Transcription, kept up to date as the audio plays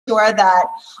sure that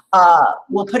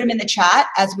we'll put them in the chat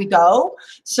as we go.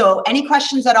 So any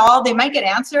questions at all, they might get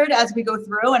answered as we go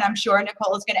through, and I'm sure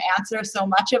Nicole is going to answer so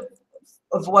much of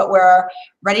what we're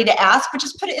ready to ask, but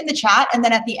just put it in the chat. And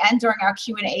then at the end during our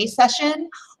Q&A session,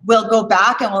 we'll go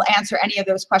back and we'll answer any of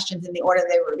those questions in the order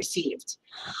they were received.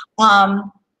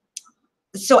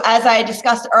 So as I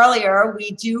discussed earlier,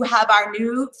 we do have our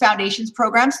new foundations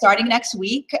program starting next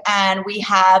week, and we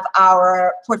have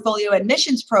our portfolio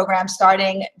admissions program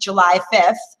starting July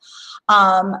 5th.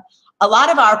 A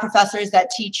lot of our professors that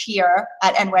teach here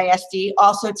at NYSD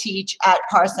also teach at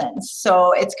Parsons.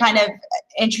 So it's kind of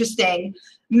interesting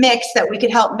mix that we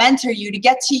could help mentor you to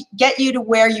get you to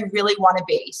where you really want to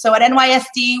be. So at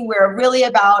NYSD, we're really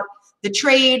about the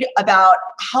trade, about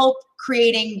help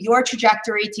creating your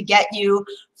trajectory to get you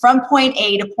from point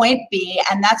A to point B.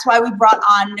 And that's why we brought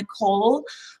on Nicole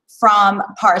from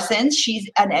Parsons. She's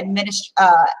an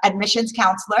admissions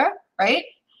counselor, right?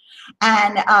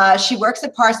 And she works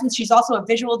at Parsons. She's also a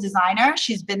visual designer.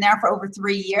 She's been there for over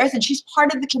 3 years, and she's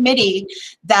part of the committee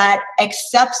that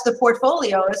accepts the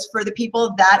portfolios for the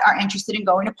people that are interested in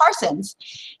going to Parsons.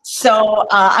 So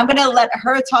I'm going to let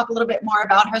her talk a little bit more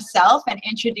about herself and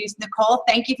introduce Nicole.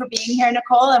 Thank you for being here,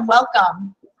 Nicole, and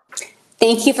welcome.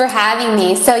 Thank you for having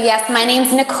me. So yes, my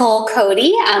name's Nicole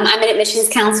Cody. I'm an admissions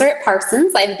counselor at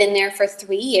Parsons. I've been there for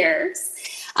 3 years.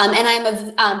 And I'm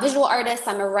a visual artist.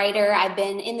 I'm a writer. I've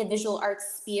been in the visual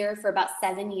arts sphere for about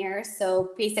 7 years.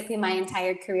 So basically my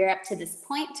entire career up to this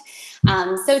point.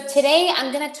 So today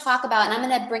I'm going to talk about, and I'm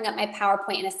going to bring up my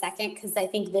PowerPoint in a second because I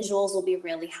think visuals will be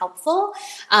really helpful,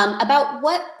 about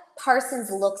what Parsons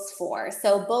looks for.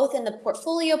 So both in the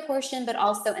portfolio portion, but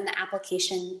also in the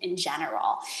application in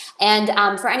general.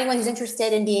 And for anyone who's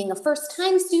interested in being a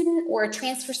first-time student or a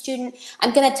transfer student,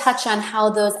 I'm going to touch on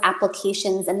how those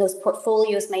applications and those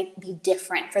portfolios might be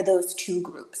different for those two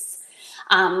groups.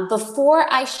 Before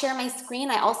I share my screen,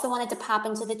 I also wanted to pop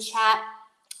into the chat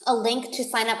a link to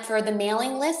sign up for the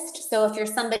mailing list. So if you're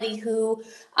somebody who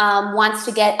wants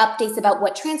to get updates about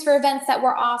what transfer events that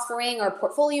we're offering or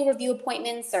portfolio review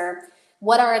appointments or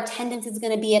what our attendance is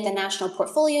going to be at the National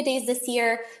Portfolio Days this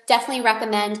year, definitely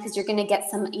recommend, because you're going to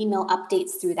get some email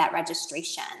updates through that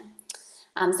registration.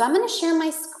 So I'm going to share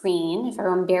my screen, if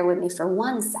everyone bear with me for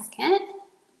 1 second.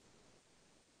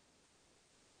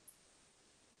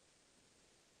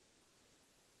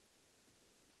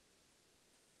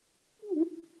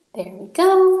 There we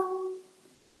go.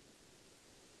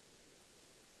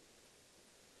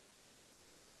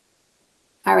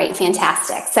 All right,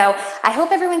 fantastic. So I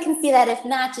hope everyone can see that. If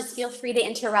not, just feel free to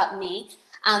interrupt me.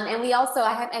 And we also,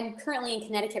 I'm currently in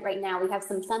Connecticut right now. We have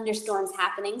some thunderstorms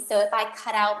happening. So if I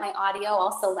cut out my audio,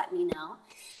 also let me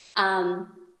know.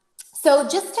 So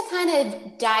just to kind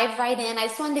of dive right in, I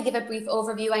just wanted to give a brief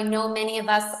overview. I know many of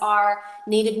us are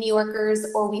native New Yorkers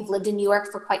or we've lived in New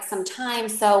York for quite some time.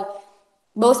 So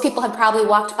most people have probably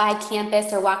walked by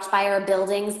campus or walked by our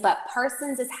buildings, but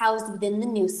Parsons is housed within the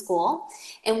New School,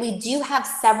 and we do have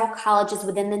several colleges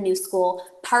within the New School.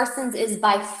 Parsons is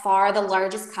by far the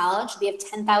largest college. We have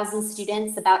 10,000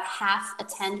 students, about half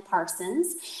attend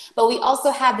Parsons, but we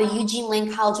also have the Eugene Lane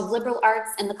College of Liberal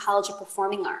Arts and the College of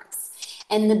Performing Arts.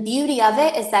 And the beauty of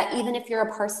it is that even if you're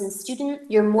a Parsons student,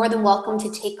 you're more than welcome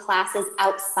to take classes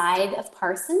outside of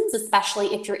Parsons,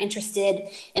 especially if you're interested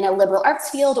in a liberal arts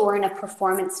field or in a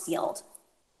performance field.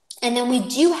 And then we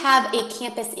do have a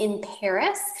campus in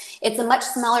Paris. It's a much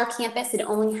smaller campus. It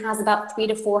only has about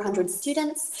 300 to 400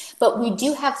 students, but we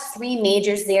do have 3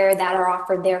 majors there that are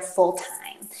offered there full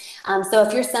time. So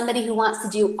if you're somebody who wants to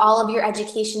do all of your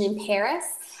education in Paris,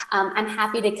 I'm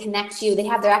happy to connect you. They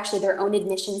have their own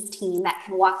admissions team that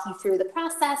can walk you through the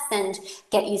process and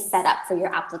get you set up for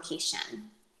your application.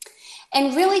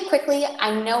 And really quickly,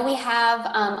 I know we have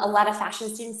a lot of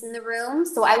fashion students in the room,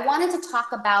 so I wanted to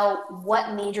talk about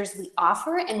what majors we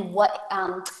offer and what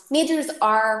majors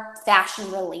are fashion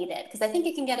related, because I think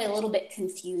it can get a little bit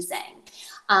confusing.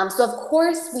 So of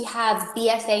course, we have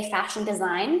BFA Fashion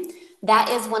Design. That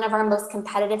is one of our most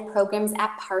competitive programs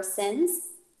at Parsons.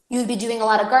 You would be doing a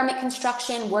lot of garment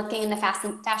construction, working in the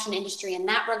fashion industry in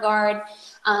that regard.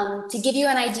 To give you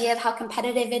an idea of how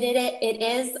competitive it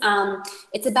is,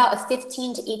 it's about a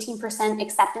 15 to 18%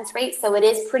 acceptance rate. So it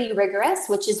is pretty rigorous,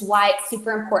 which is why it's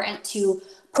super important to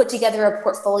put together a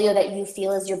portfolio that you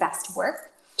feel is your best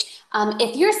work.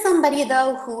 If you're somebody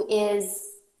though who is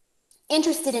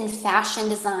interested in fashion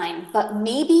design, but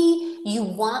maybe you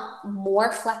want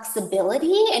more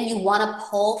flexibility and you want to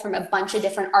pull from a bunch of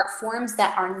different art forms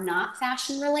that are not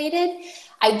fashion related,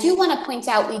 I do want to point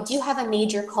out we do have a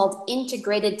major called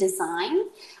integrated design.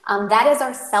 That is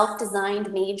our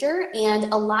self-designed major,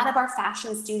 and a lot of our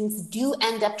fashion students do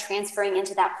end up transferring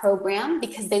into that program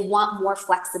because they want more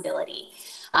flexibility.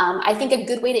 I think a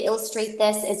good way to illustrate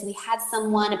this is we had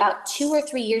someone about 2 or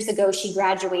 3 years ago, she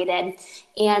graduated,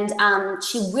 and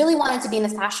she really wanted to be in the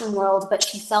fashion world, but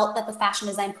she felt that the fashion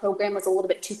design program was a little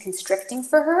bit too constricting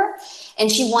for her.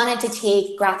 And she wanted to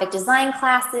take graphic design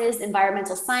classes,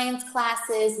 environmental science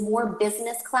classes, more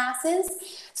business classes.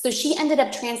 So she ended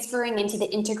up transferring into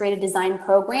the integrated design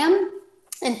program.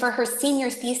 And for her senior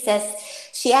thesis,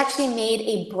 she actually made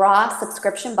a bra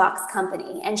subscription box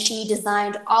company, and she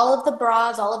designed all of the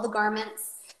bras, all of the garments.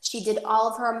 She did all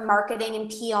of her marketing and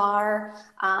PR.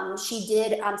 She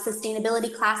did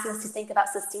sustainability classes to think about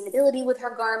sustainability with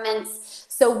her garments.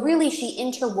 So really, she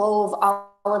interwove all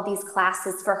of these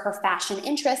classes for her fashion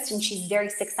interest, and she's very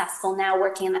successful now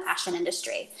working in the fashion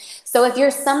industry. So if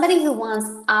you're somebody who wants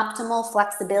optimal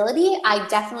flexibility, I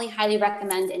definitely highly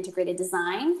recommend integrated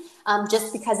design,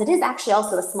 just because it is actually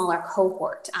also a smaller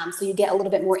cohort. So you get a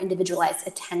little bit more individualized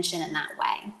attention in that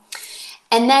way.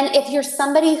 And then if you're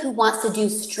somebody who wants to do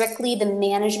strictly the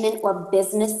management or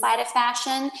business side of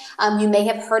fashion, you may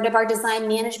have heard of our design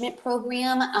management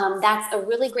program. That's a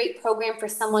really great program for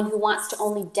someone who wants to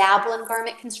only dabble in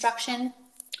garment construction.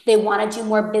 They want to do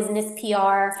more business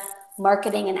PR,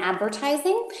 marketing, and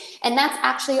advertising. And that's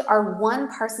actually our one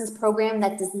Parsons program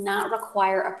that does not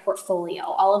require a portfolio.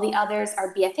 All of the others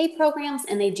are BFA programs,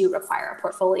 and they do require a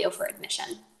portfolio for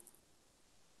admission.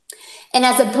 And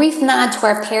as a brief nod to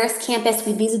our Paris campus,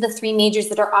 these are the 3 majors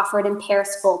that are offered in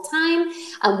Paris full-time.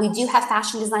 We do have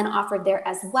fashion design offered there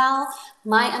as well.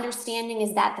 My understanding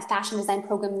is that the fashion design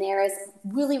program there is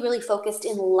really, really focused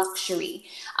in luxury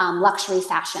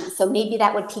fashion. So maybe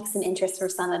that would pique some interest for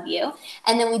some of you.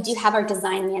 And then we do have our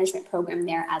design management program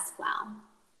there as well.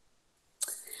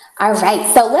 All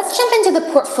right, so let's jump into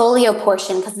the portfolio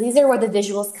portion, because these are where the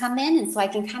visuals come in, and so I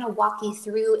can kind of walk you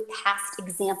through past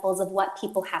examples of what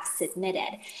people have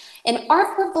submitted. And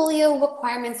our portfolio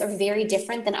requirements are very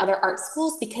different than other art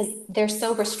schools because they're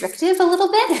so restrictive a little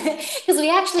bit, because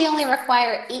we actually only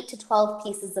require 8 to 12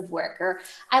 pieces of work, or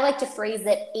I like to phrase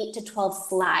it 8 to 12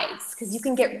 slides, because you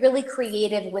can get really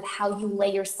creative with how you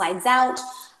lay your slides out.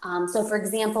 So for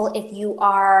example, if you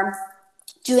are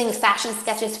doing fashion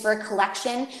sketches for a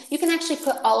collection, you can actually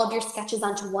put all of your sketches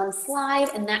onto one slide,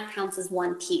 and that counts as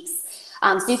one piece.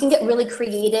 So you can get really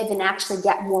creative and actually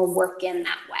get more work in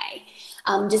that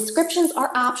way. Descriptions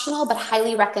are optional, but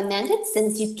highly recommended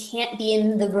since you can't be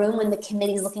in the room when the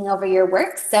committee is looking over your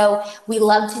work. So we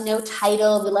love to know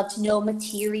title, we love to know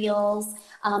materials,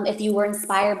 if you were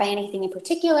inspired by anything in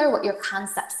particular, what your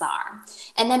concepts are.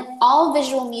 And then all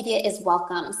visual media is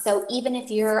welcome. So even if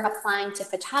you're applying to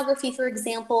photography, for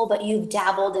example, but you've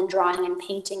dabbled in drawing and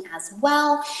painting as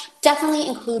well, definitely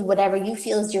include whatever you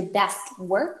feel is your best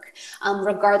work,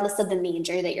 regardless of the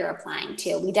major that you're applying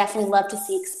to. We definitely love to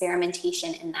see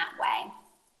experimentation in that way.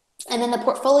 And then the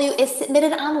portfolio is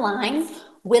submitted online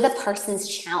with a Parsons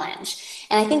challenge.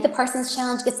 And I think the Parsons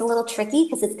challenge gets a little tricky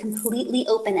because it's completely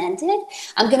open-ended.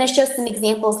 I'm going to show some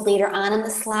examples later on in the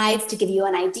slides to give you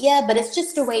an idea, but it's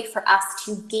just a way for us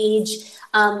to gauge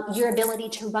your ability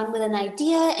to run with an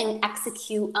idea and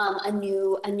execute a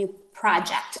new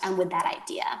project with that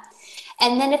idea.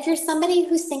 And then if you're somebody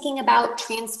who's thinking about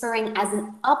transferring as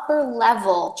an upper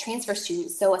level transfer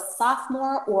student, so a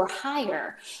sophomore or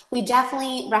higher, we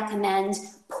definitely recommend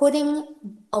putting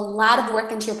a lot of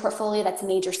work into your portfolio that's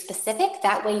major specific.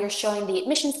 That way you're showing the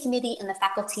admissions committee and the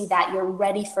faculty that you're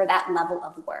ready for that level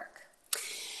of work.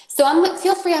 So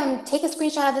feel free to take a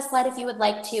screenshot of this slide if you would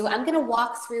like to. I'm going to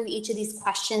walk through each of these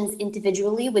questions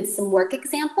individually with some work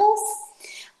examples.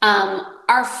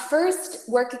 Our first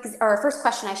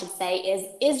question, I should say,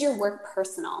 is your work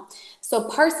personal? So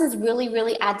Parsons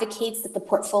really advocates that the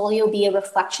portfolio be a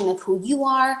reflection of who you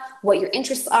are, what your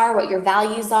interests are, what your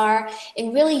values are,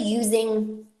 and really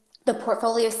using the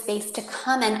portfolio space to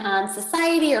comment on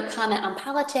society or comment on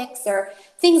politics or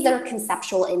things that are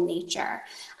conceptual in nature.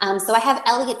 So I have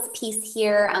Elliot's piece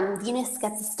here. Venus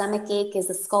Gets a Stomachache is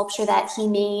a sculpture that he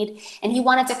made, and he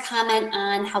wanted to comment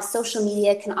on how social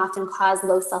media can often cause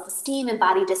low self-esteem and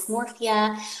body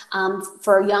dysmorphia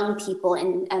for young people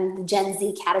in the Gen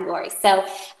Z category. So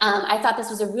I thought this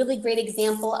was a really great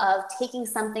example of taking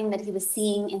something that he was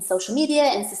seeing in social media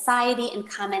and society and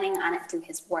commenting on it through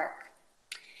his work.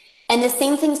 And the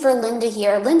same thing for Linda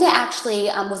here. Linda actually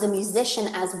was a musician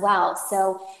as well.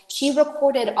 So she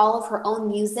recorded all of her own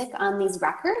music on these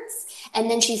records,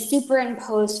 and then she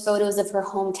superimposed photos of her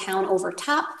hometown over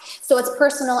top. So it's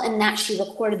personal in that she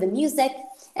recorded the music,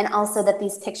 and also that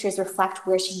these pictures reflect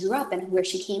where she grew up and where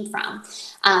she came from.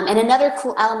 And another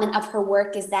cool element of her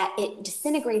work is that it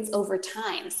disintegrates over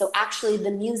time. So actually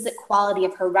the music quality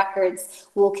of her records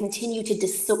will continue to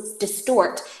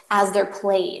distort as they're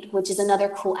played, which is another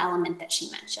cool element that she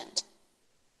mentioned.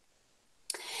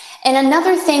 And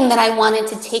another thing that I wanted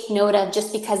to take note of,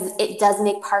 just because it does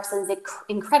make Parsons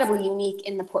incredibly unique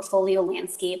in the portfolio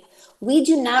landscape, we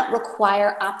do not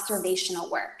require observational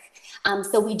work.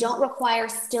 So we don't require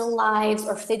still lives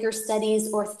or figure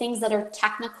studies or things that are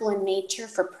technical in nature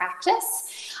for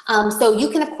practice. So you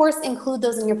can, of course, include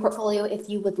those in your portfolio if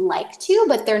you would like to,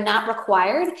 but they're not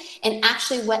required. And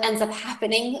actually what ends up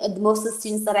happening, most of the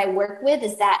students that I work with,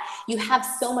 is that you have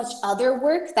so much other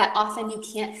work that often you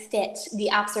can't fit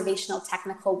the observational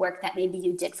technical work that maybe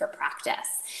you did for practice.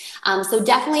 So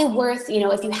definitely worth,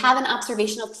 if you have an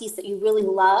observational piece that you really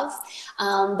love,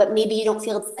 but maybe you don't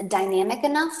feel it's dynamic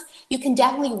enough, you can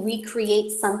definitely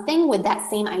recreate something with that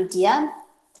same idea.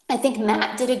 I think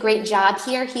Matt did a great job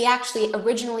here. He actually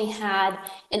originally had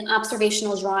an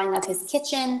observational drawing of his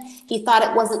kitchen. He thought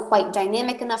it wasn't quite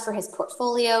dynamic enough for his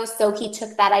portfolio, so he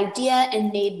took that idea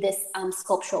and made this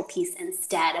sculptural piece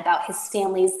instead about his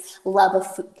family's love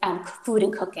of food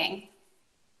and cooking.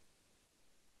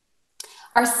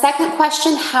 Our second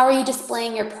question, how are you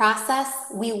displaying your process?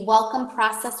 We welcome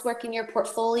process work in your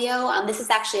portfolio. This is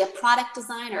actually a product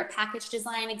design or a package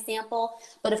design example,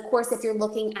 but of course, if you're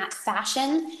looking at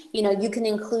fashion, you can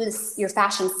include your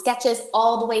fashion sketches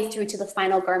all the way through to the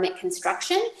final garment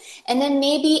construction. And then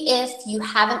maybe if you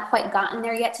haven't quite gotten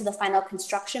there yet to the final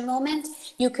construction moment,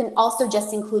 you can also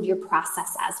just include your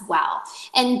process as well.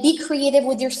 And be creative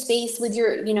with your space, with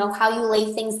your, how you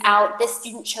lay things out. This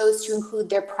student chose to include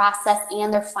their process and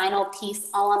their final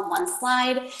piece all on one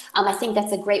slide. I think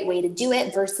that's a great way to do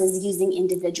it versus using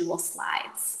individual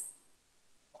slides.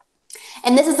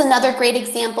 And this is another great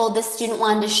example. This student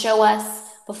wanted to show us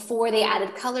before they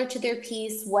added color to their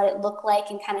piece, what it looked like,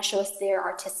 and kind of show us their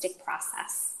artistic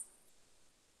process.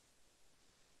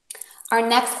 Our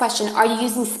next question, are you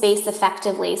using space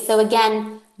effectively? So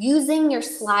again, using your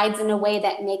slides in a way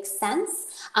that makes sense.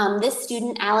 This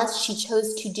student, Alice, she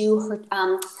chose to do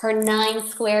her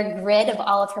 9-square grid of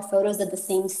all of her photos of the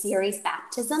same series,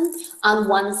 baptism, on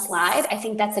one slide. I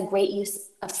think that's a great use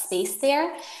of space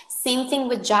there. Same thing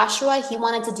with Joshua. He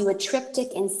wanted to do a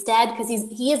triptych instead because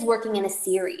he is working in a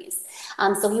series.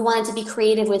 So he wanted to be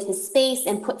creative with his space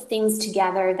and put things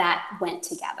together that went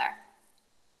together.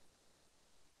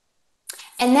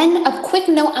 And then a quick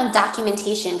note on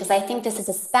documentation, because I think this is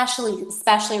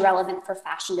especially relevant for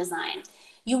fashion design.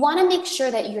 You want to make sure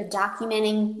that you're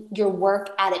documenting your work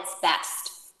at its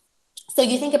best. So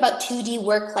you think about 2D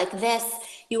work like this,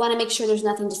 you want to make sure there's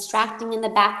nothing distracting in the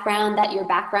background, that your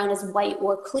background is white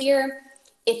or clear.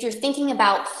 If you're thinking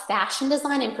about fashion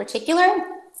design in particular,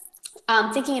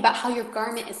 thinking about how your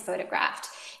garment is photographed.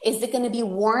 Is it going to be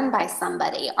worn by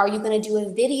somebody? Are you going to do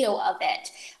a video of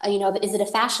it? Is it a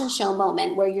fashion show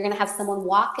moment where you're going to have someone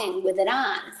walking with it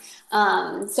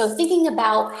on? So thinking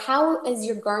about how is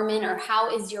your garment or how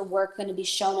is your work going to be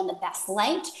shown in the best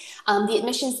light? The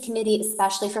admissions committee,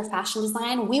 especially for fashion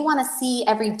design, we want to see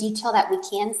every detail that we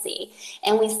can see.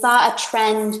 And we saw a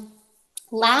trend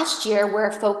last year where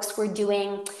folks were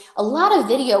doing a lot of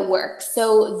video work.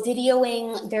 So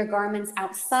videoing their garments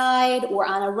outside or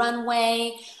on a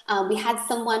runway. We had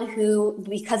someone who,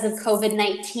 because of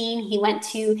COVID-19, he went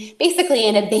to basically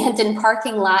an abandoned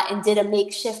parking lot and did a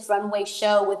makeshift runway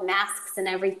show with masks and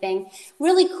everything.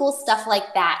 Really cool stuff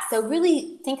like that. So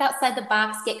really think outside the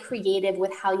box, get creative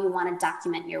with how you want to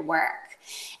document your work.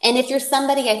 And if you're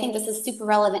somebody, I think this is super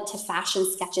relevant to fashion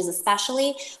sketches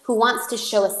especially, who wants to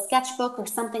show a sketchbook or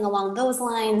something along those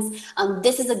lines,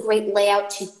 this is a great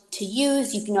layout to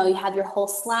use. You have your whole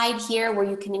slide here where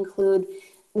you can include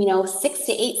 6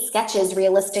 to 8 sketches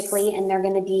realistically, and they're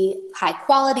going to be high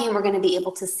quality and we're going to be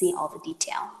able to see all the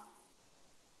detail.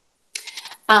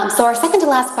 So our second to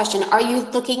last question, are you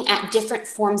looking at different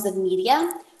forms of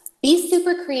media? Be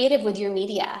super creative with your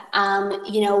media.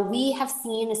 We have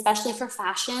seen, especially for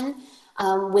fashion,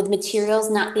 with materials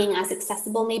not being as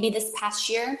accessible maybe this past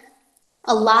year,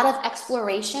 a lot of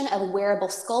exploration of wearable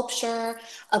sculpture,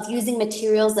 of using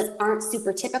materials that aren't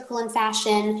super typical in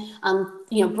fashion,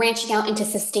 branching out into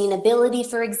sustainability,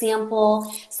 for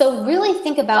example. So really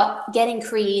think about getting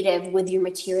creative with your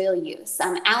material use.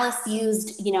 Alice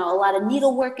used, a lot of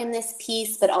needlework in this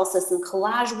piece, but also some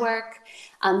collage work.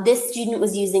 This student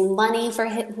was using money for,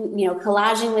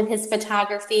 collaging with his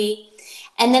photography.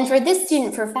 And then for this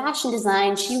student, for fashion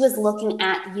design, she was looking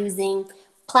at using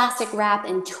plastic wrap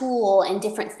and tulle and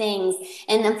different things.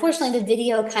 And unfortunately, the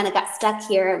video kind of got stuck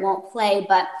here. It won't play,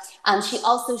 but she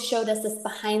also showed us this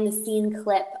behind the scene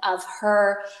clip of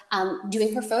her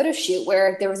doing her photo shoot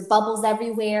where there was bubbles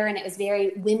everywhere and it was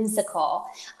very whimsical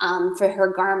for her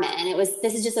garment. And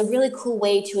this is just a really cool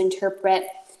way to interpret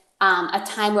a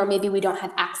time where maybe we don't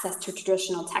have access to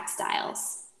traditional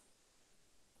textiles.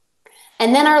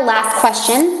 And then our last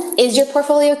question, is your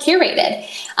portfolio curated?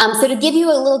 So to give you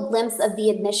a little glimpse of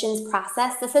the admissions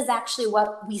process, this is actually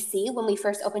what we see when we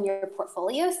first open your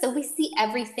portfolio. So we see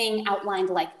everything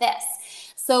outlined like this.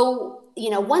 So,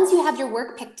 once you have your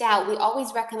work picked out, we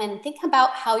always recommend think about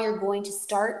how you're going to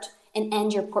start and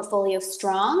end your portfolio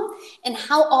strong and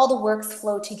how all the works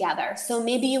flow together. So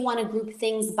maybe you want to group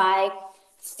things by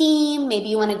theme, maybe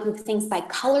you want to group things by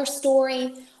color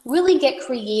story. Really get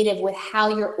creative with how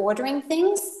you're ordering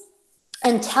things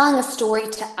and telling a story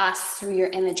to us through your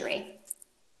imagery.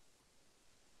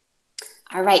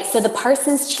 All right, so the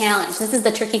Parsons Challenge, this is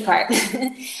the tricky part.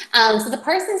 So the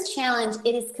Parsons Challenge,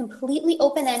 it is completely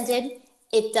open-ended.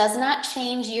 It does not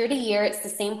change year to year. It's the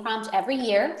same prompt every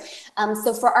year.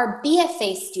 So for our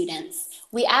BFA students,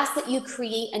 we ask that you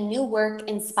create a new work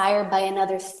inspired by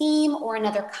another theme or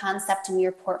another concept in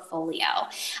your portfolio.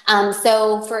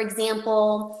 So for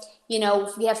example,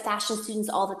 we have fashion students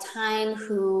all the time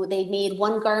who they made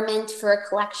one garment for a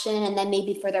collection and then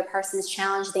maybe for their Parsons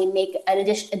Challenge, they make an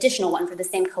additional one for the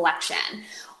same collection.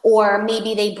 Or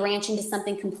maybe they branch into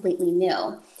something completely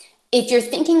new. If you're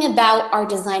thinking about our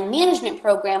design management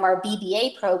program, our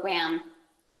BBA program,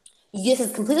 this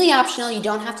is completely optional. You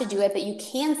don't have to do it, but you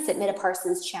can submit a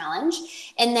Parsons Challenge.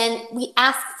 And then we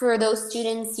ask for those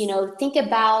students, think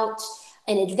about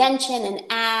an invention, an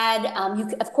ad.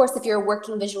 Of course, if you're a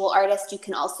working visual artist, you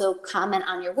can also comment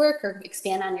on your work or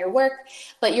expand on your work,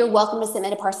 but you're welcome to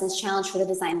submit a Parsons Challenge for the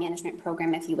design management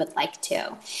program if you would like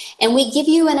to. And we give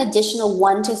you an additional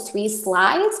 1 to 3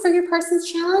 slides for your Parsons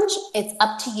Challenge. It's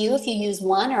up to you if you use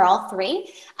one or all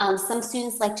 3. Some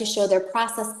students like to show their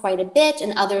process quite a bit,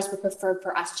 and others would prefer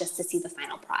for us just to see the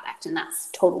final product, and that's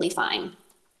totally fine.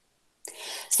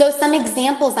 So some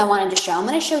examples I wanted to show. I'm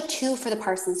going to show 2 for the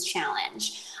Parsons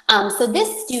Challenge. So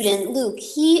this student, Luke,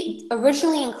 he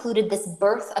originally included this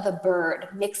birth of a bird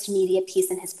mixed media piece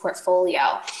in his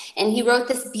portfolio. And he wrote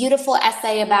this beautiful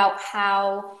essay about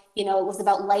how, it was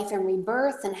about life and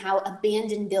rebirth and how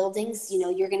abandoned buildings,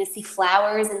 you're going to see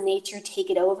flowers and nature take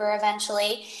it over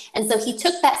eventually. And so he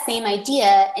took that same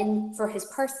idea and for his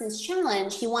Parsons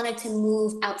Challenge, he wanted to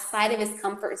move outside of his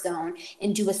comfort zone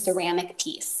and do a ceramic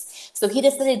piece. So he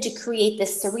decided to create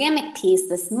this ceramic piece,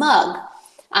 this mug.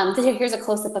 Here's a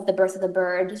close-up of the birth of the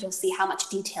bird. You'll see how much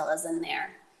detail is in there.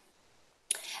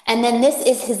 And then this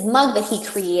is his mug that he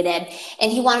created.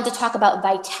 And he wanted to talk about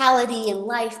vitality and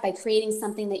life by creating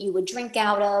something that you would drink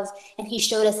out of. And he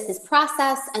showed us his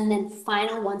process and then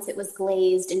final once it was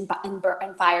glazed and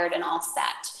fired and all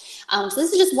set. So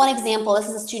this is just one example. This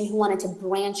is a student who wanted to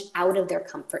branch out of their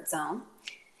comfort zone.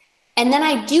 And then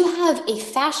I do have a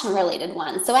fashion-related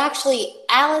one. So actually,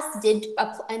 Alice did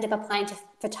end up applying to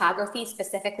photography,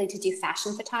 specifically to do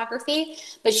fashion photography,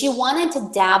 but she wanted to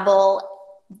dabble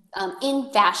in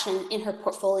fashion in her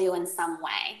portfolio in some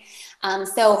way.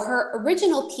 So her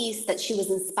original piece that she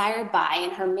was inspired by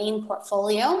in her main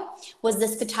portfolio was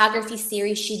this photography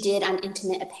series she did on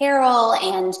intimate apparel.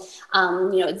 And,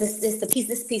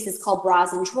 this piece is called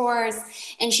Bras and Drawers.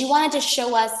 And she wanted to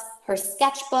show us her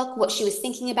sketchbook, what she was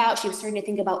thinking about. She was starting to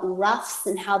think about ruffs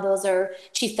and how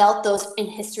she felt those in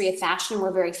history of fashion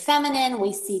were very feminine.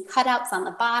 We see cutouts on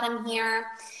the bottom here.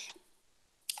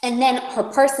 And then her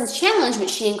Parsons Challenge, which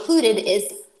she included,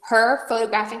 is her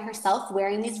photographing herself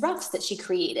wearing these ruffs that she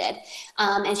created.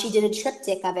 And she did a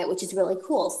triptych of it, which is really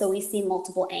cool. So we see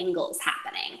multiple angles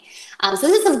happening. So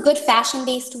this is a good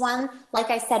fashion-based one. Like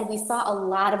I said, we saw a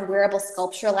lot of wearable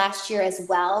sculpture last year as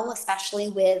well, especially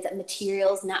with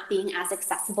materials not being as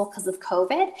accessible because of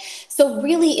COVID. So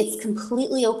really, it's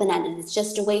completely open-ended. It's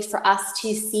just a way for us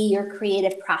to see your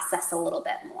creative process a little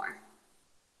bit more.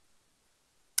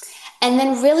 And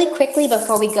then really quickly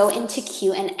before we go into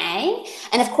Q&A,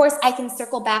 and of course I can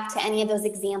circle back to any of those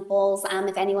examples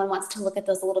if anyone wants to look at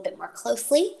those a little bit more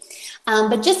closely.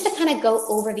 But just to kind of go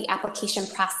over the application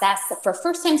process for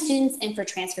first-time students and for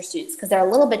transfer students, because they're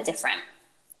a little bit different.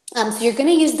 So you're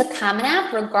going to use the Common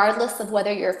App regardless of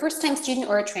whether you're a first-time student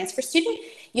or a transfer student.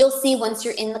 You'll see once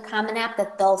you're in the Common App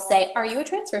that they'll say, are you a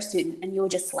transfer student? And you will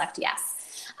just select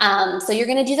yes. So you're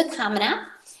going to do the Common App.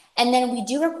 And then we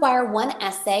do require one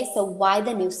essay. So why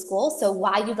the new school? So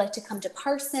why you'd like to come to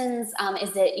Parsons?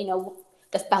 Is it,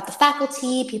 about the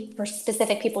faculty,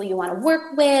 specific people you want to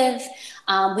work with.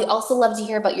 We also love to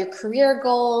hear about your career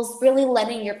goals, really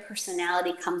letting your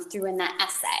personality come through in that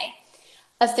essay.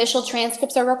 Official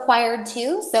transcripts are required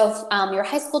too. So your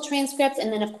high school transcripts,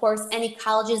 and then of course, any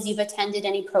colleges you've attended,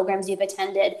 any programs you've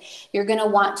attended, you're gonna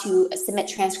want to submit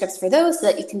transcripts for those so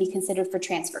that you can be considered for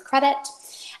transfer credit.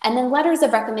 And then letters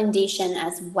of recommendation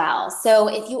as well. So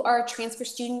if you are a transfer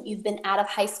student, you've been out of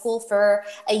high school for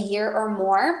a year or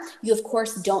more, you of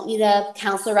course don't need a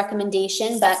counselor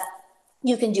recommendation, but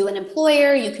you can do an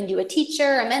employer, you can do a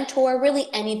teacher, a mentor, really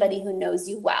anybody who knows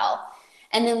you well.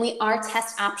 And then we are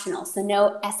test optional, so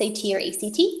no SAT or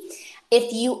ACT.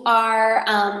 If you are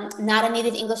not a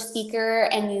native English speaker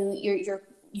and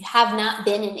you have not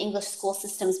been in English school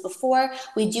systems before,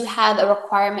 we do have a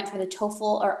requirement for the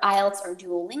TOEFL or IELTS or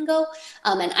Duolingo.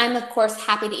 And I'm, of course,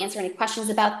 happy to answer any questions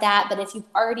about that. But if you've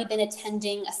already been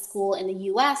attending a school in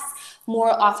the US,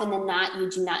 more often than not, you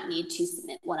do not need to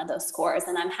submit one of those scores.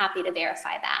 And I'm happy to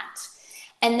verify that.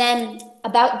 And then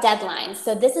about deadlines.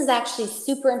 So this is actually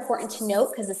super important to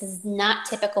note because this is not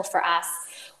typical for us.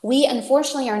 We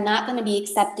unfortunately are not going to be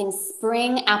accepting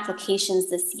spring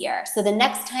applications this year. So the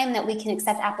next time that we can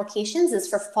accept applications is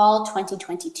for fall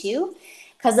 2022.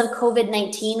 Because of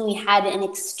COVID-19, we had an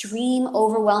extreme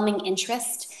overwhelming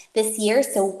interest this year.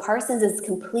 So Parsons is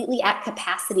completely at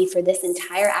capacity for this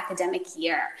entire academic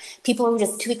year. People are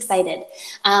just too excited.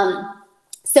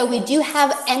 So we do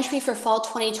have entry for fall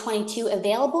 2022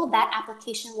 available. That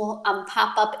application will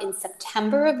pop up in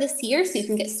September of this year, so you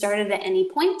can get started at any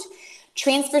point.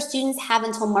 Transfer students have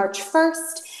until March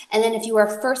 1st. And then if you are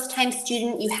a first-time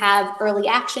student, you have early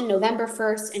action November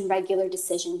 1st and regular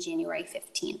decision January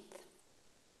 15th.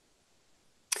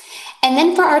 And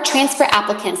then for our transfer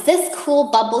applicants, this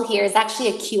cool bubble here is actually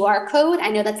a QR code. I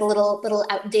know that's a little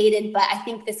outdated, but I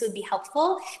think this would be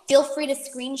helpful. Feel free to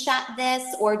screenshot this,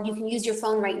 or you can use your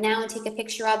phone right now and take a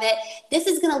picture of it. This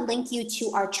is going to link you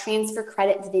to our transfer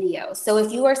credit video. So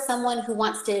if you are someone who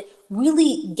wants to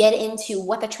really get into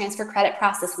what the transfer credit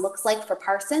process looks like for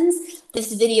Parsons,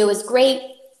 this video is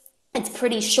great. It's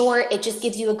pretty short. It just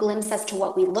gives you a glimpse as to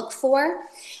what we look for.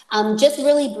 Just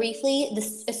really briefly,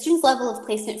 a student's level of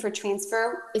placement for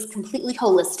transfer is completely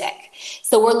holistic.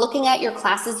 So we're looking at your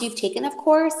classes you've taken, of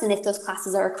course, and if those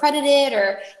classes are accredited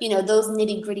or, those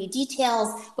nitty-gritty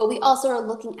details, but we also are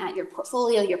looking at your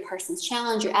portfolio, your Parsons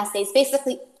Challenge, your essays,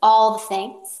 basically all the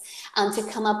things to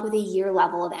come up with a year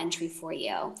level of entry for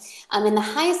you. And the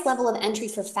highest level of entry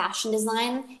for fashion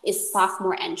design is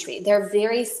sophomore entry. They're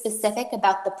very specific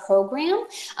about the program.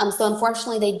 So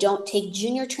unfortunately, they don't take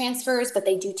junior transfers, but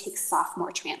they do take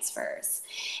sophomore transfers.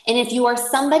 And if you are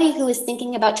somebody who is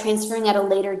thinking about transferring at a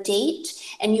later date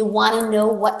and you want to know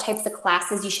what types of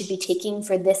classes you should be taking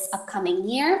for this upcoming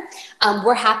year,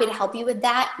 we're happy to help you with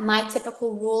that. My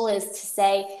typical rule is to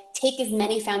say, take as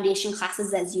many foundation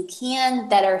classes as you can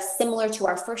that are similar to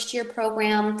our first year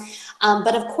program.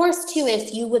 But of course, too,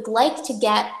 if you would like to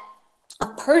get a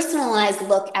personalized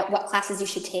look at what classes you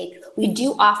should take, we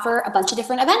do offer a bunch of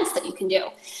different events that you can do.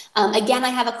 Again, I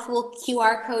have a cool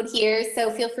QR code here, so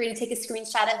feel free to take a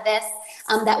screenshot of this.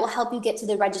 That will help you get to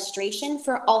the registration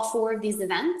for all 4 of these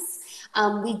events.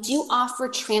 We do offer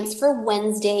Transfer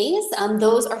Wednesdays.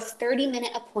 Those are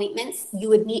 30-minute appointments. You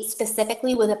would meet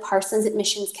specifically with a Parsons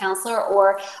admissions counselor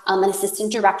or an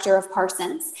assistant director of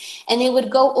Parsons. And they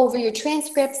would go over your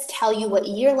transcripts, tell you what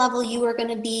year level you are going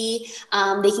to be.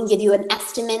 They can give you an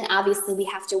estimate. Obviously, we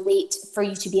have to wait for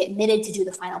you to be admitted to do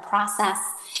the final process.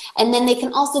 And then they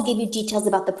can also give you details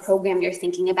about the program you're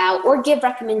thinking about or give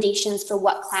recommendations for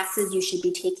what classes you should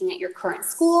be taking at your current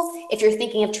school if you're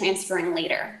thinking of transferring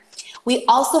later. We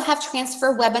also have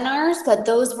transfer webinars, but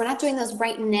we're not doing those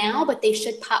right now, but they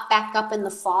should pop back up in the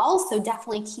fall. So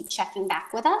definitely keep checking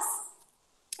back with us.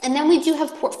 And then we do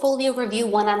have portfolio review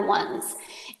one-on-ones,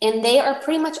 and they are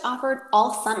pretty much offered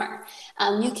all summer.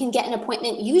 You can get an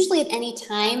appointment usually at any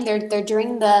time. They're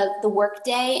during the work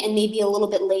day and maybe a little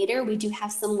bit later. We do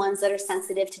have some ones that are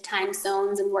sensitive to time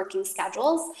zones and working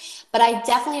schedules, but I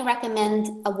definitely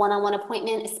recommend a one-on-one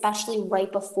appointment, especially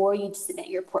right before you submit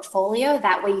your portfolio.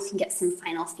 That way you can get some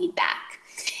final feedback.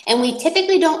 And we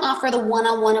typically don't offer the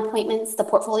one-on-one appointments, the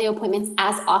portfolio appointments,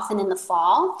 as often in the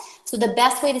fall. So the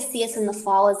best way to see us in the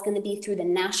fall is going to be through the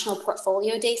National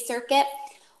Portfolio Day circuit.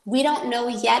 We don't know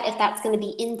yet if that's going to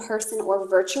be in person or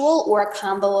virtual or a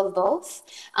combo of both.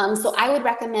 So I would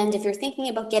recommend, if you're thinking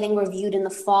about getting reviewed in the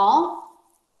fall,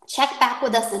 check back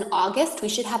with us in August. We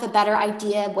should have a better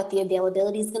idea of what the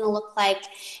availability is going to look like.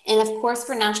 And of course,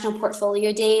 for National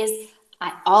Portfolio Days,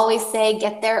 I always say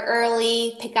get there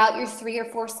early, pick out your 3 or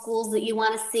 4 schools that you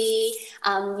want to see,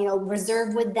 you know,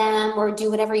 reserve with them or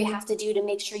do whatever you have to do to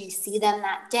make sure you see them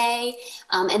that day.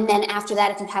 And then after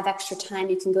that, if you have extra time,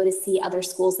 you can go to see other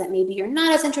schools that maybe you're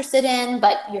not as interested in,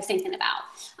 but you're thinking about.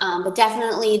 But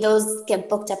definitely those get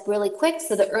booked up really quick.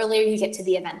 So the earlier you get to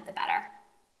the event, the better.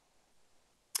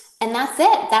 And that's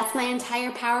it. That's my entire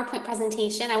PowerPoint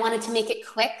presentation. I wanted to make it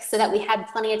quick so that we had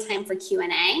plenty of time for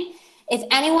Q&A. If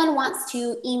anyone wants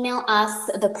to email us,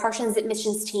 the Parsons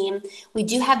admissions team, we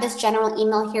do have this general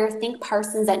email here,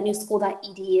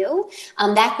 thinkparsons@newschool.edu.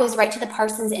 That goes right to the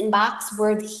Parsons inbox.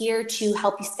 We're here to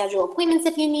help you schedule appointments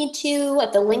if you need to,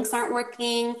 if the links aren't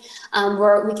working.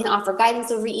 We can offer guidance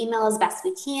over email as best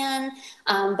we can,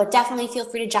 but definitely feel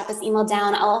free to jot this email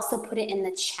down. I'll also put it in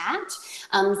the chat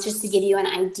just to give you an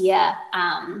idea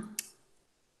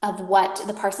of what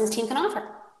the Parsons team can offer.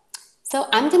 So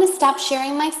I'm going to stop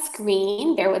sharing my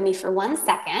screen. Bear with me for 1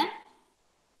 second.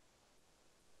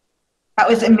 That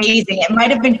was amazing. It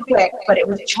might have been quick, but it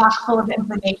was chock full of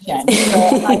information.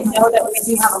 So I know that we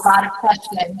do have a lot of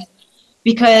questions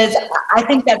because I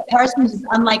think that Parsons is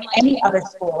unlike any other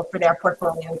school for their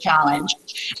portfolio challenge.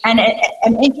 And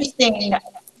an interesting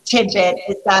tidbit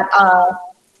is that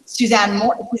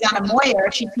Susanna Moyer,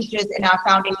 she teaches in our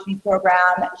foundation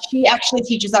program. She actually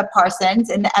teaches at Parsons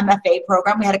in the MFA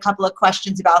program. We had a couple of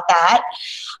questions about that.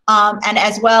 And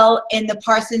as well in the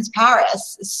Parsons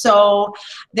Paris. So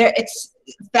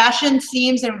fashion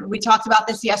seems, and we talked about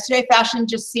this yesterday, fashion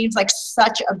just seems like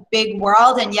such a big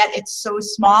world, and yet it's so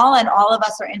small and all of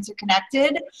us are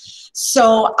interconnected.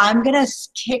 So I'm gonna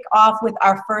kick off with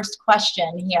our first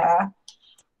question here.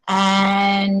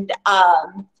 And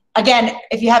again,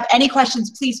 if you have any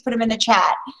questions, please put them in the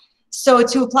chat. So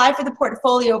to apply for the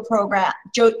portfolio program,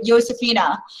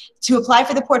 Josefina, to apply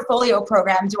for the portfolio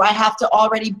program, do I have to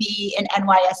already be in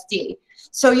NYSD?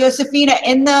 So Josefina,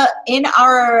 in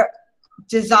our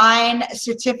design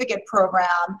certificate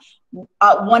program,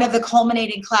 one of the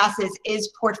culminating classes is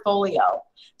portfolio.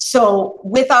 So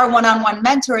with our one-on-one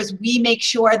mentors, we make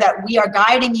sure that we are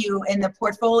guiding you in the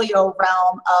portfolio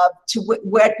realm to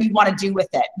what you want to do with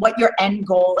it, what your end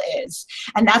goal is.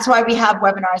 And that's why we have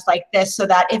webinars like this, so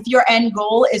that if your end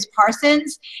goal is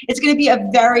Parsons, it's going to be a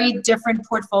very different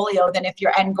portfolio than if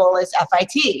your end goal is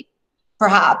FIT,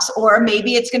 perhaps. Or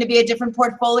maybe it's going to be a different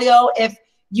portfolio if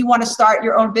you want to start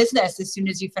your own business as soon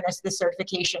as you finish the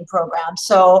certification program.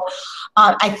 So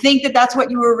I think that that's what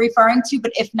you were referring to,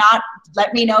 but if not,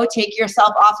 let me know, take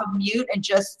yourself off of mute and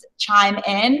just chime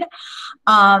in.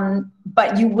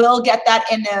 But you will get that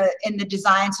in the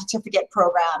design certificate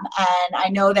program. And I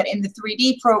know that in the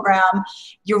 3D program,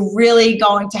 you're really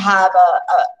going to have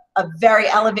a very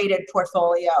elevated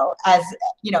portfolio. As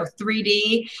you know,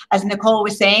 3D, as Nicole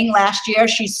was saying last year,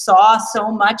 she saw so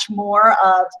much more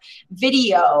of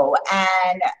video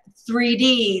and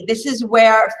 3D. This is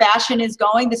where fashion is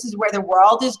going. This is where the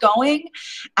world is going.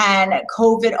 And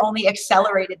COVID only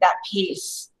accelerated that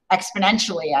pace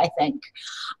exponentially, I think.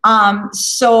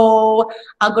 So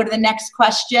I'll go to the next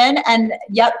question. And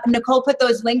yep, Nicole put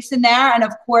those links in there. And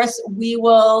of course, we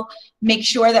will make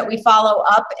sure that we follow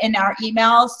up in our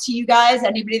emails to you guys,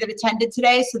 anybody that attended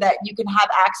today, so that you can have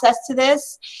access to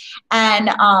this. And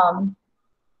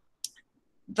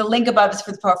the link above is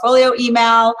for the portfolio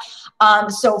email.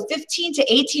 So 15 to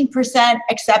 18%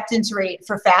 acceptance rate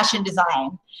for fashion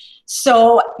design.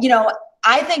 So, you know,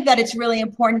 I think that it's really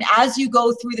important as you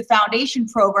go through the foundation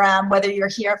program, whether you're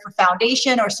here for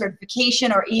foundation or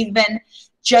certification or even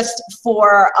just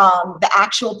for the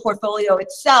actual portfolio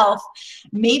itself,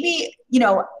 maybe, you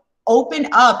know, open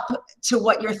up to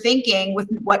what you're thinking with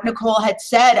what Nicole had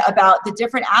said about the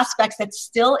different aspects that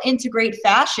still integrate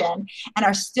fashion and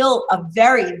are still a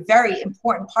very, very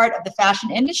important part of the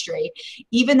fashion industry.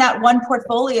 Even that one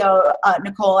portfolio,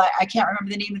 Nicole, I can't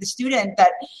remember the name of the student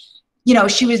that, you know,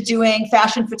 she was doing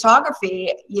fashion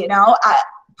photography. You know,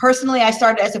 personally, I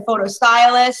started as a photo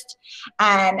stylist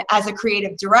and as a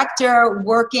creative director,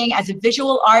 working as a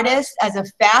visual artist, as a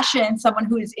fashion, someone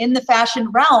who is in the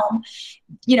fashion realm.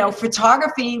 You know,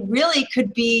 photography really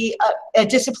could be a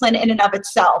discipline in and of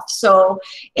itself. So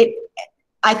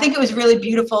I think it was really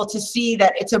beautiful to see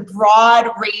that it's a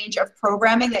broad range of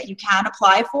programming that you can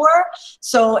apply for.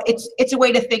 So it's a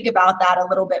way to think about that a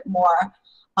little bit more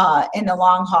in the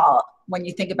long haul when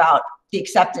you think about the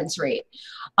acceptance rate.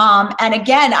 And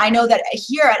again, I know that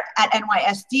here at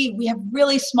NYSD, we have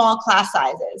really small class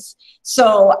sizes.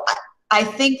 So I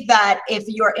think that if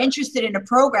you're interested in a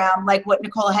program, like what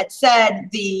Nicole had said,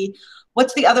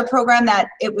 what's the other program that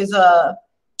it was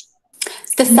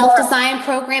the self-design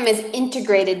program is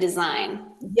integrated design.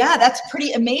 Yeah, that's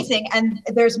pretty amazing. And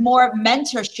there's more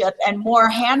mentorship and more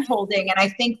hand-holding. And I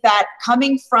think that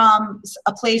coming from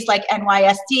a place like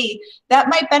NYSD, that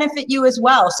might benefit you as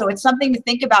well. So it's something to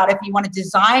think about if you want to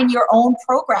design your own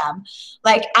program.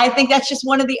 Like, I think that's just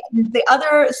one of the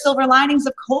other silver linings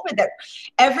of COVID, that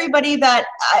everybody that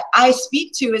I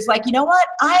speak to is like, you know what,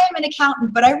 I am an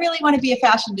accountant, but I really want to be a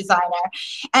fashion designer.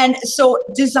 And so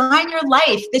design your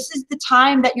life. This is the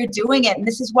time that you're doing it. And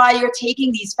this is why you're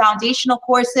taking these foundational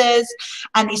courses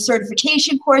and these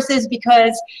certification courses,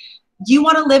 because you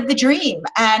want to live the dream.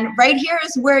 And right here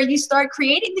is where you start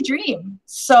creating the dream.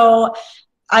 So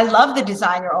I love the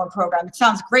design your own program. It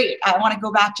sounds great. I want to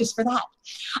go back just for that.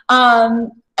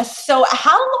 So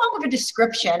how long of a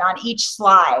description on each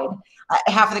slide?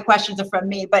 Half of the questions are from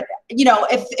me, but you know,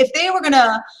 if they were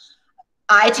gonna,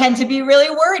 I tend to be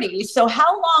really wordy. So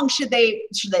how long should they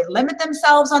limit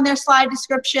themselves on their slide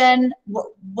description?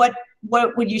 What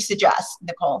would you suggest,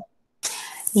 Nicole?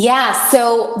 Yeah,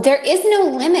 so there is no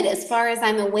limit as far as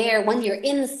I'm aware when you're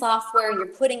in the software, you're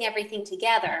putting everything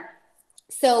together.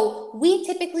 So we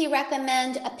typically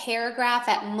recommend a paragraph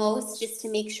at most, just to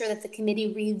make sure that the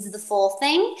committee reads the full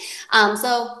thing.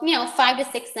 So, you know, 5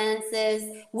 to 6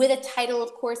 sentences with a title,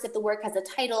 of course. If the work has a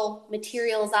title,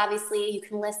 materials, obviously, you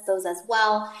can list those as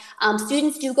well.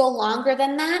 Students do go longer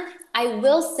than that. I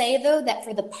will say, though, that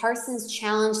for the Parsons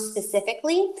Challenge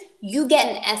specifically, you get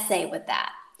an essay with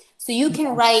that. So you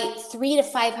can write 300 to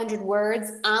 500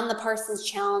 words on the Parsons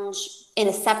Challenge in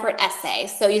a separate essay.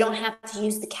 So you don't have to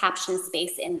use the caption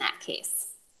space in that case.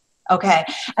 Okay.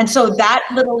 And so that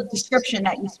little description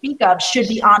that you speak of should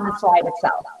be on the slide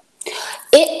itself.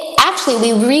 It actually,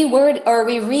 we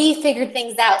refigured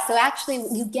things out. So actually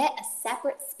you get a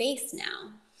separate space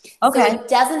now. Okay. So it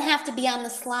doesn't have to be on the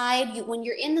slide. When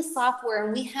you're in the software,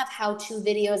 and we have how-to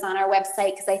videos on our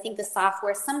website, because I think the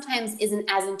software sometimes isn't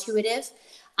as intuitive.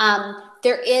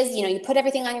 There is, you know, you put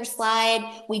everything on your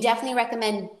slide. We definitely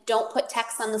recommend don't put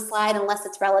text on the slide unless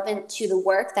it's relevant to the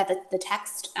work, that the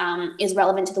text is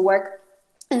relevant to the work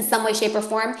in some way, shape, or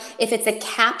form. If it's a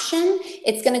caption,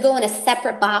 it's going to go in a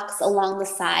separate box along the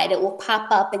side. It will pop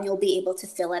up and you'll be able to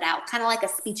fill it out, kind of like a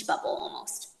speech bubble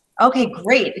almost. Okay,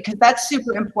 great, because that's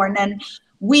super important. And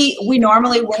we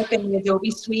normally work in the Adobe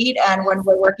suite, and when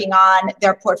we're working on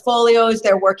their portfolios,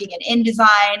 they're working in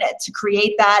InDesign to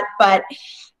create that. But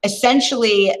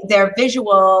essentially, their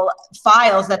visual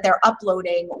files that they're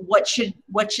uploading,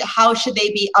 how should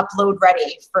they be upload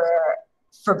ready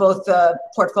for both the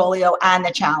portfolio and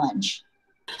the challenge?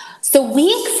 So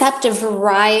we accept a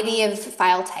variety of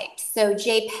file types. So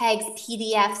JPEGs,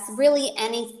 PDFs, really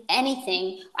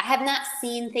anything. I have not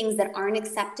seen things that aren't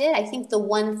accepted. I think the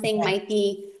one thing might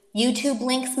be YouTube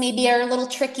links maybe are a little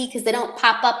tricky because they don't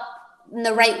pop up in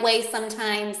the right way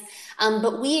sometimes.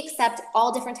 But we accept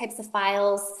all different types of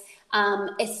files.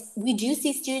 We do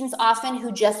see students often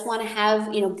who just want to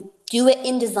have, do it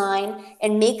in design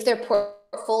and make their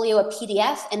portfolio a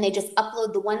PDF, and they just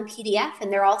upload the one PDF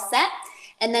and they're all set.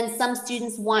 And then some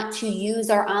students want to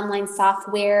use our online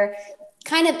software.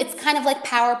 It's kind of like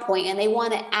PowerPoint, and they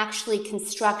want to actually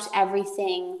construct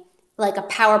everything like a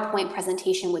PowerPoint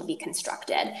presentation would be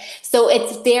constructed. So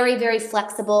it's very, very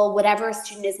flexible, whatever a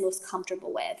student is most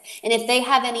comfortable with. And if they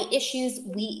have any issues,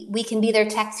 we can be their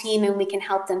tech team and we can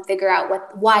help them figure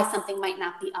out why something might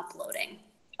not be uploading.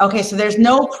 Okay, so there's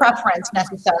no preference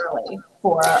necessarily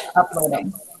for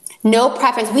uploading. No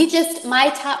preference. My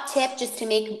top tip, just to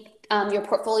make your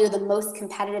portfolio the most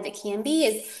competitive it can be,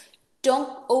 is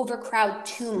don't overcrowd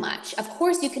too much. Of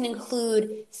course, you can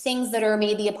include things that are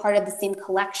maybe a part of the same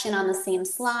collection on the same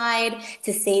slide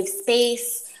to save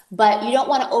space, but you don't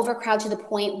want to overcrowd to the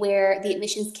point where the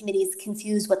admissions committee is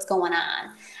confused what's going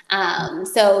on.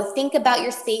 So think about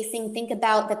your spacing. Think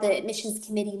about that the admissions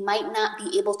committee might not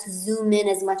be able to zoom in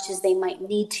as much as they might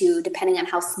need to, depending on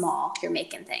how small you're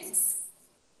making things.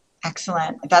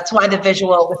 Excellent. That's why the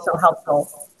visual was so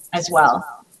helpful as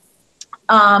well.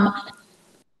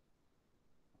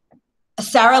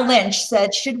 Sarah Lynch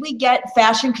said, should we get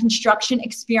fashion construction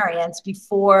experience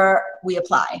before we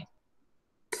apply?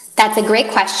 That's a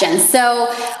great question. So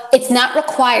it's not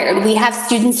required. We have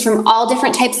students from all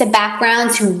different types of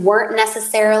backgrounds who weren't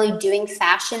necessarily doing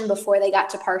fashion before they got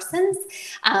to Parsons.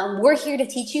 We're here to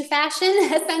teach you fashion,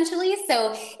 essentially.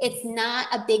 So it's not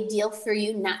a big deal for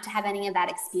you not to have any of that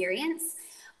experience.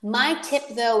 My tip,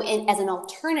 though, as an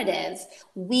alternative,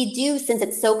 we do, since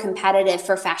it's so competitive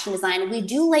for fashion design, we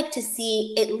do like to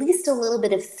see at least a little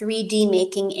bit of 3D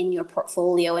making in your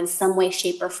portfolio in some way,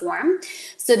 shape, or form.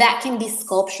 So that can be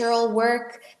sculptural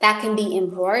work, that can be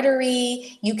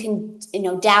embroidery, you can,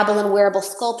 dabble in wearable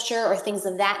sculpture or things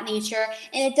of that nature.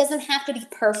 And it doesn't have to be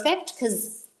perfect,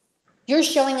 because You're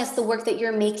showing us the work that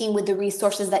you're making with the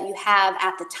resources that you have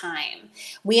at the time.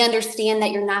 We understand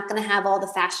that you're not going to have all the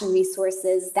fashion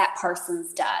resources that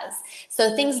Parsons does.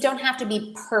 So things don't have to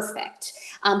be perfect,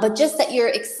 but just that you're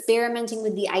experimenting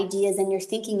with the ideas and you're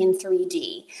thinking in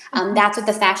 3D. That's what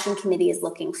the fashion committee is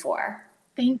looking for.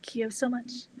 Thank you so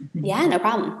much. Yeah, no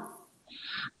problem.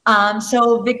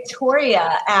 So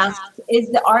Victoria asked, is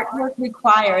the artwork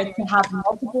required to have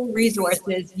multiple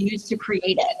resources used to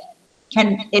create it?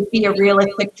 Can it be a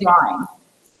realistic drawing?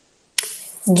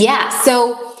 Yeah,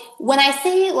 so when I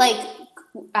say like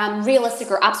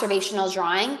realistic or observational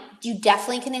drawing, you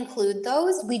definitely can include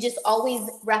those. We just always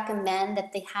recommend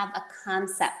that they have a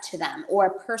concept to them or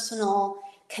a personal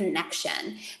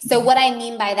connection. So what I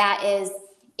mean by that is,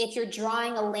 if you're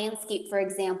drawing a landscape, for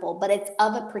example, but it's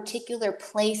of a particular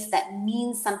place that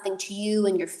means something to you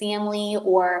and your family,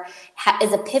 or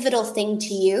is a pivotal thing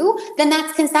to you, then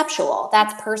that's conceptual,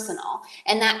 that's personal,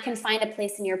 and that can find a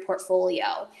place in your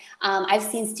portfolio. I've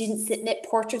seen students submit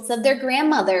portraits of their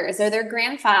grandmothers or their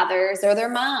grandfathers or their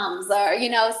moms, or, you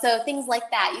know, so things like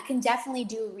that. You can definitely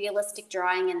do a realistic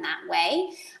drawing in that way.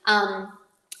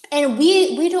 And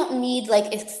we don't need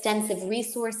like extensive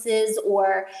resources,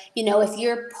 or, you know, if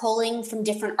you're pulling from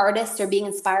different artists or being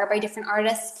inspired by different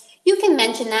artists, you can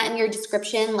mention that in your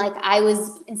description, like I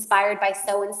was inspired by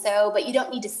so-and-so, but you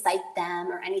don't need to cite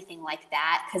them or anything like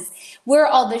that, because we're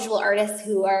all visual artists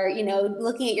who are, you know,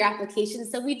 looking at your application,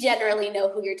 so we generally know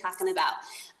who you're talking about.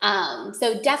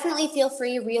 So definitely feel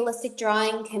free. Realistic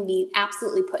drawing can be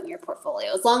absolutely put in your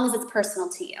portfolio as long as it's personal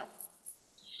to you.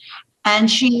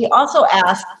 And she also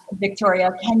asked,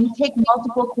 Victoria, can you take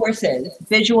multiple courses,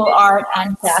 visual art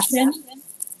and fashion?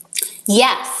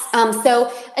 Yes.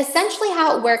 So essentially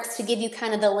how it works, to give you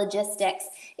kind of the logistics,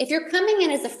 if you're coming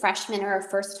in as a freshman or a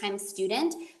first-time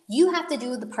student, you have to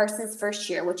do the Parsons first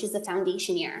year, which is the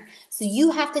foundation year. So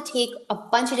you have to take a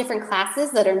bunch of different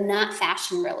classes that are not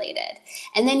fashion related.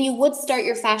 And then you would start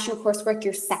your fashion coursework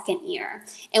your second year.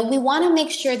 And we want to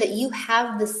make sure that you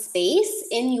have the space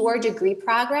in your degree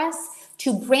progress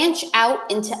to branch out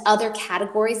into other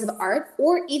categories of art,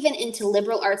 or even into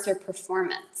liberal arts or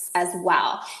performance as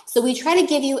well. So we try to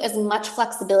give you as much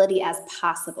flexibility as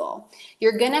possible.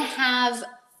 You're gonna have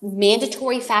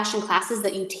mandatory fashion classes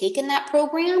that you take in that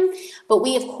program, but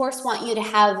we of course want you to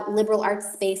have liberal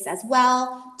arts space as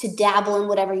well, to dabble in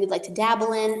whatever you'd like to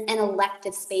dabble in, and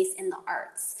elective space in the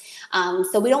arts.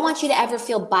 So we don't want you to ever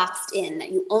feel boxed in,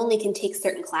 that you only can take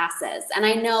certain classes. And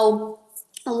I know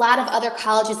a lot of other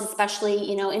colleges, especially,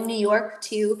 you know, in New York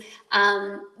too,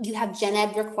 you have gen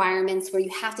ed requirements where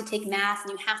you have to take math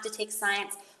and you have to take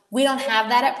science. We don't have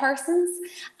that at Parsons.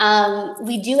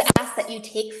 We do ask that you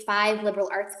take 5 liberal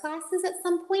arts classes at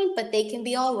some point, but they can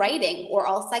be all writing or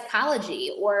all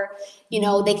psychology, or, you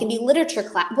know, they can be literature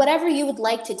class, whatever you would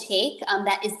like to take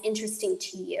that is interesting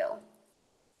to you.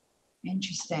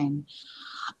 Interesting.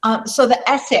 So the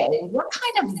essay, what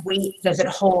kind of weight does it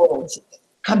hold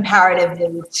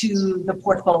comparatively to the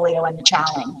portfolio and the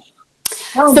challenge?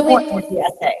 How important is the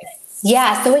essay?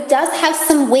 Yeah, so it does have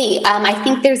some weight. I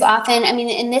think there's often, I mean,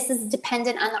 and this is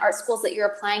dependent on the art schools that you're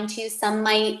applying to. Some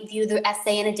might view the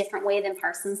essay in a different way than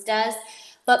Parsons does.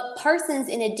 But Parsons,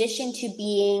 in addition to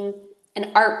being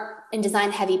an art and design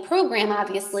heavy program,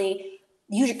 obviously,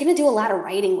 you're going to do a lot of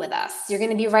writing with us. You're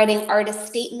going to be writing artist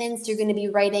statements. You're going to be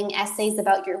writing essays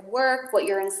about your work, what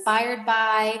you're inspired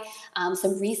by,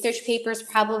 some research papers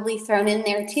probably thrown in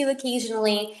there too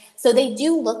occasionally. So they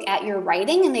do look at your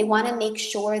writing, and they want to make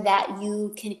sure that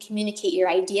you can communicate your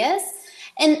ideas.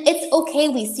 And it's okay.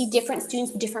 We see different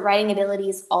students with different writing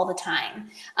abilities all the time.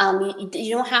 You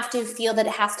don't have to feel that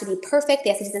it has to be perfect. The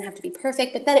essay doesn't have to be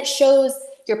perfect, but that it shows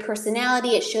your personality.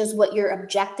 It shows what your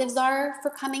objectives are for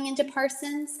coming into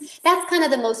Parsons. That's kind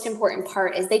of the most important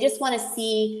part, is they just want to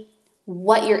see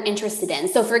what you're interested in.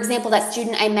 So for example, that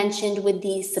student I mentioned with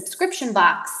the subscription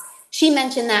box, she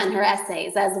mentioned that in her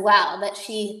essays as well, that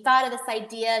she thought of this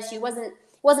idea. She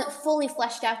wasn't fully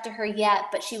fleshed out to her yet,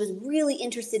 but she was really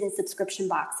interested in subscription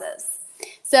boxes.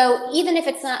 So even if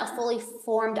it's not a fully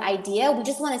formed idea, we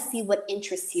just want to see what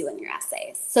interests you in your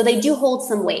essays. So they do hold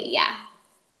some weight, yeah.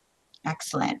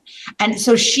 Excellent. And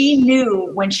so she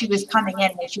knew when she was coming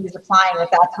in, when she was applying, that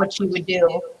that's what she would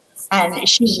do. And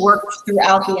she worked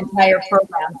throughout the entire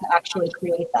program to actually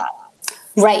create that.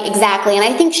 Right, exactly. And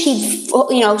I think she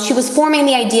was forming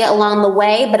the idea along the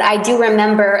way, but I do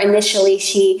remember initially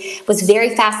she was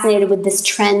very fascinated with this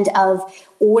trend of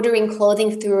ordering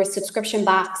clothing through a subscription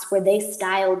box where they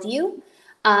styled you.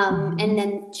 And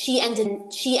then she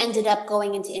ended up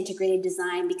going into integrated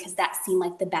design because that seemed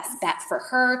like the best bet for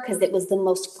her, because it was the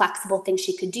most flexible thing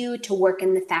she could do to work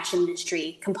in the fashion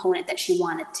industry component that she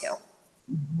wanted to.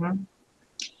 Mhm.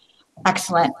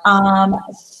 Excellent.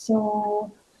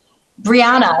 So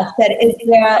Brianna said, is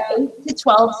there 8 to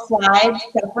 12 slides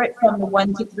separate from the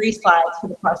 1 to 3 slides for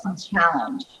the Parsons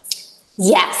Challenge?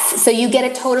 Yes. So you get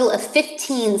a total of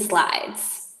 15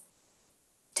 slides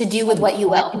to do with what you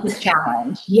will. The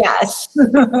challenge, yes.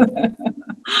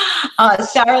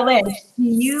 Sarah Lynch, do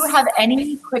you have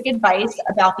any quick advice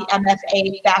about the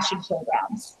MFA fashion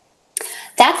programs?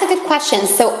 That's a good question.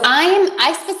 So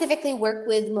I specifically work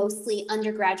with mostly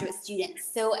undergraduate students.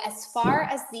 So as far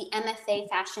as the MFA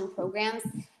fashion programs,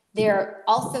 they're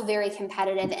also very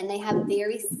competitive and they have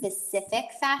very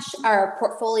specific fashion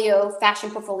portfolio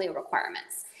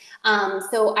requirements.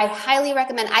 So I highly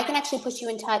recommend, I can actually put you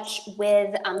in touch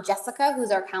with Jessica,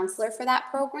 who's our counselor for that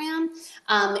program.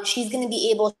 She's going to be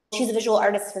able, she's a visual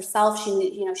artist herself.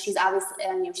 She's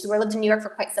obviously, she's lived in New York for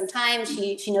quite some time.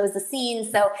 She knows the scene.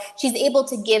 So she's able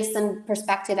to give some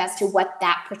perspective as to what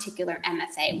that particular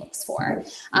MFA looks for.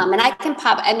 And I can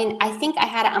I think I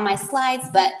had it on my slides,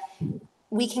 but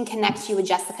we can connect you with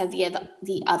Jessica via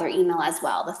the other email as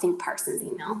well, the Think Parsons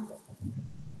email.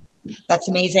 That's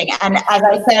amazing. And as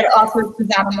I said, also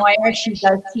Susanna Moyer, she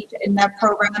does teach in that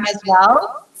program as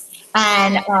well.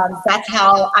 And that's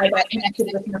how I got connected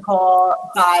with Nicole,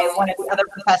 by one of the other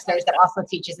professors that also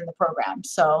teaches in the program.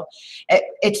 So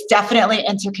it's definitely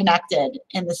interconnected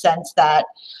in the sense that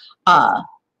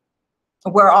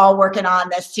we're all working on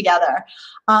this together.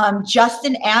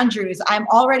 Justin Andrews, I'm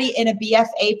already in a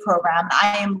BFA program.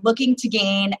 I am looking to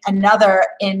gain another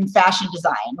in fashion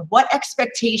design. What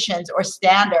expectations or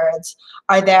standards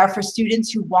are there for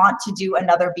students who want to do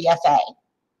another BFA?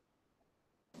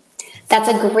 That's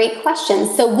a great question.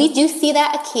 So we do see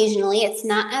that occasionally. It's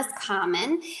not as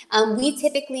common. We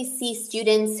typically see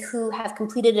students who have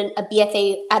completed a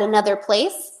BFA at another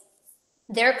place.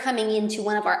 They're coming into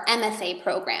one of our MFA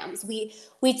programs. We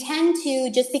tend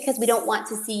to, just because we don't want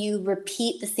to see you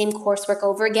repeat the same coursework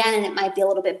over again and it might be a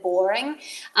little bit boring,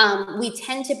 we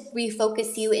tend to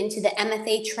refocus you into the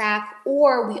MFA track,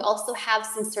 or we also have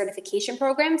some certification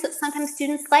programs that sometimes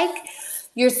students like.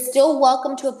 You're still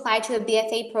welcome to apply to a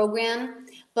BFA program,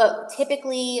 but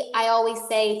typically I always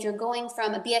say if you're going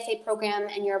from a BFA program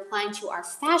and you're applying to our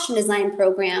fashion design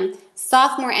program,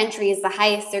 sophomore entry is the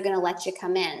highest they're going to let you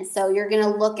come in. So you're going to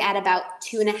look at about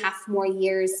 2.5 more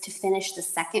years to finish the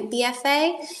second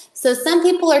BFA. So some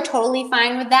people are totally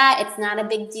fine with that. It's not a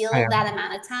big deal that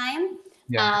amount of time,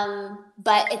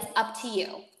 but it's up to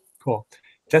you. Cool.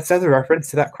 Just as a reference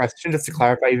to that question, just to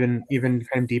clarify even kind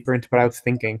of deeper into what I was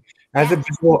thinking. As a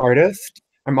visual artist,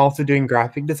 I'm also doing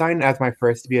graphic design as my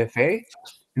first BFA.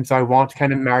 And so I want to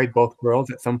kind of marry both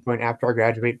worlds at some point after I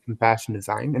graduate from fashion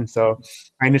design. And so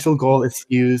my initial goal is to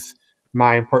use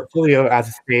my portfolio as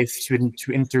a space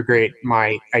to integrate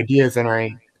my ideas and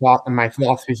my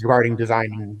philosophies regarding design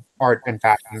and art and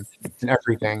fashion and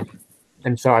everything.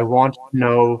 And so I want to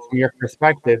know from your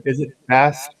perspective, is it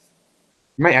best?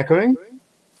 Am I echoing?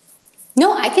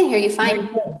 No, I can hear you fine.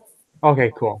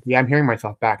 Okay, cool. Yeah, I'm hearing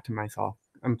myself back to myself.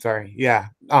 I'm sorry. Yeah.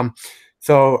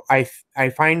 So I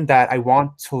find that I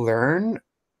want to learn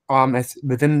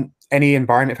within any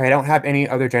environment. If I don't have any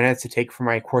other genetics to take for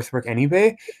my coursework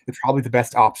anyway, it's probably the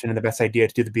best option and the best idea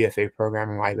to do the BFA program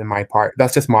in my part.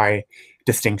 That's just my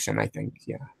distinction, I think.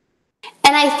 Yeah.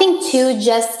 And I think too,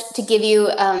 just to give you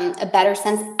a better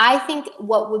sense, I think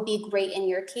what would be great in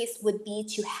your case would be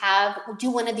to do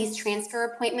one of these transfer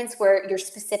appointments where you're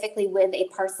specifically with a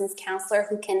Parsons counselor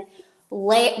who can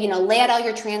lay out all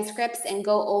your transcripts and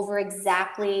go over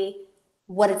exactly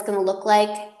what it's going to look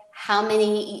like, how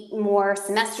many more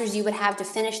semesters you would have to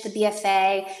finish the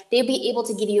BFA. They'd be able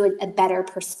to give you a better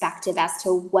perspective as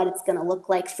to what it's going to look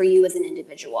like for you as an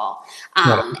individual.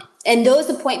 And those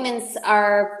appointments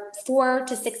are 4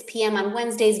 to 6 p.m. on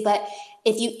Wednesdays, but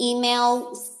if you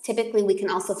email, typically we can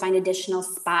also find additional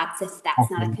spots if that's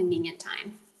not a convenient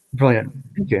time. Brilliant.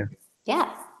 Thank you.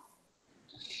 Yeah.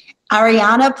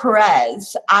 Ariana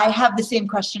Perez, I have the same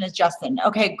question as Justin.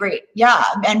 Okay, great. Yeah,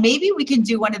 and maybe we can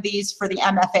do one of these for the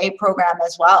MFA program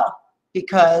as well,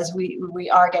 because we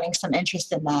are getting some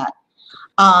interest in that.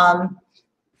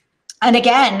 And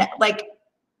again, like,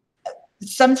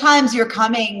 sometimes you're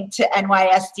coming to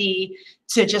NYSD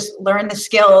to just learn the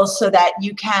skills so that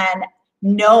you can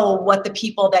know what the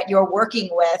people that you're working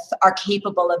with are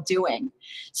capable of doing.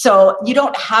 So you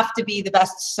don't have to be the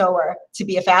best sewer to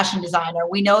be a fashion designer.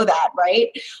 We know that, right?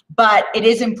 But it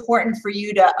is important for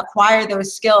you to acquire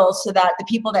those skills so that the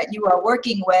people that you are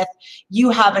working with,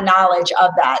 you have a knowledge of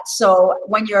that. So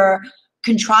when you're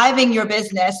contriving your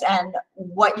business and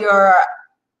what you're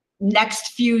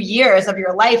next few years of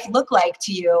your life look like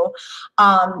to you,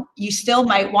 you still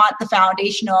might want the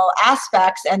foundational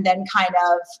aspects and then kind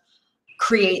of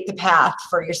create the path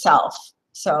for yourself.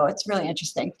 So it's really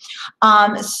interesting.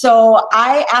 So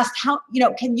I asked how,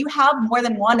 can you have more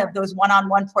than one of those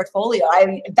one-on-one portfolio? I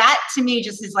mean, that to me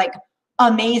just is like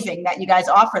amazing that you guys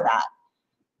offer that,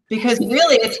 because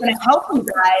really it's going to help you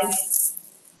guys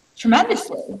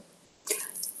tremendously.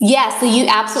 Yeah, so you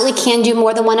absolutely can do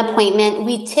more than one appointment.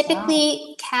 We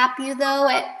typically cap you though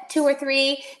at 2 or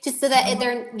 3, just so that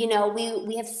they're,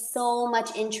 we have so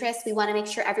much interest. We want to make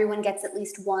sure everyone gets at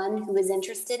least one who is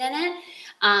interested in it.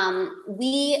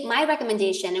 My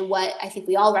recommendation, and what I think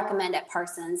we all recommend at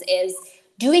Parsons, is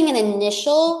doing an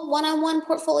initial one-on-one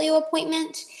portfolio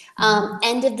appointment,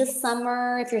 end of the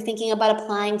summer, if you're thinking about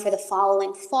applying for the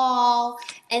following fall,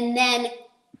 and then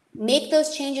make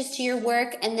those changes to your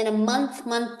work, and then a month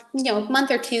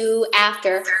or 2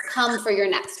 after, come for your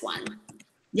next one.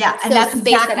 Yeah, and that's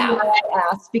exactly what I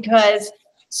asked, because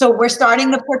so we're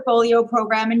starting the portfolio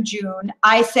program in June.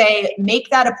 I say make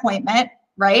that appointment,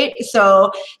 right?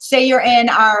 So say you're in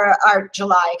our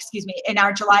July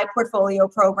portfolio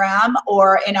program,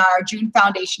 or in our June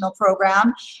foundational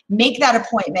program, make that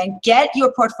appointment, get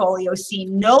your portfolio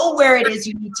seen, know where it is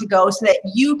you need to go so that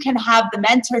you can have the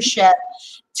mentorship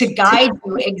to guide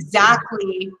you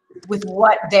exactly with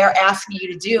what they're asking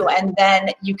you to do. And then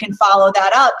you can follow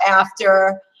that up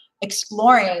after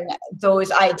exploring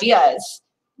those ideas,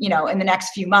 in the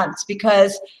next few months,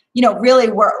 because,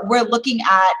 really we're looking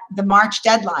at the March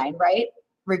deadline, right?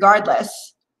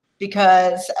 Regardless,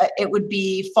 because it would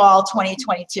be fall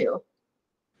 2022.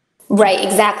 Right,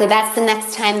 exactly. That's the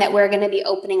next time that we're going to be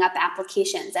opening up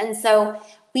applications. And so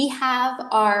we have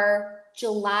our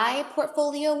July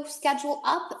portfolio schedule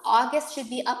up. August should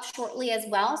be up shortly as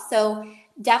well. So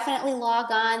definitely log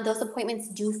on. Those appointments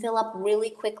do fill up really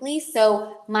quickly.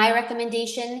 So my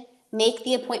recommendation, make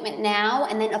the appointment now.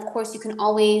 And then of course you can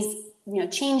always,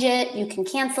 change it. You can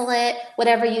cancel it,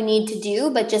 whatever you need to do,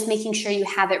 but just making sure you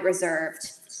have it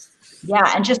reserved.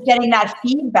 Yeah. And just getting that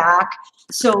feedback,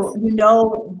 so you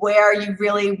know where you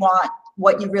really want,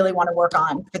 what you really want to work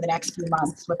on for the next few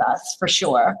months with us, for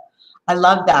sure. I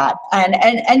love that.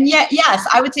 And yet, yes,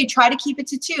 I would say try to keep it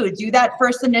to 2. Do that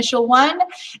first initial one,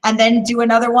 and then do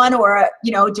another one, or,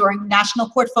 during National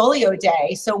Portfolio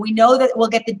Day. So we know that we'll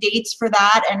get the dates for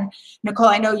that. And Nicole,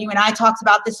 I know you and I talked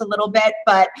about this a little bit,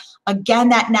 but again,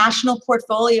 that National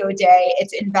Portfolio Day,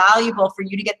 it's invaluable for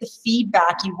you to get the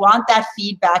feedback. You want that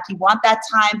feedback. You want that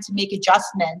time to make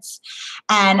adjustments.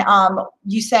 And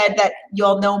you said that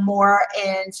you'll know more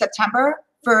in September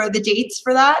for the dates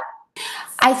for that.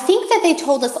 I think that they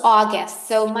told us August.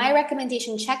 So my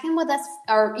recommendation, check in with us,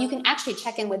 or you can actually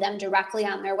check in with them directly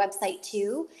on their website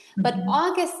too. But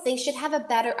August, they should have a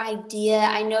better idea.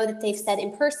 I know that they've said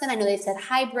in person. I know they've said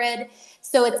hybrid.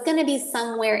 So it's going to be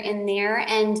somewhere in there.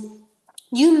 And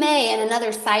you may, and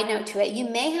another side note to it, you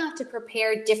may have to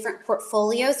prepare different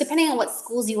portfolios depending on what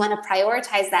schools you want to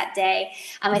prioritize that day.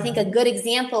 I think a good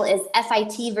example is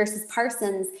FIT versus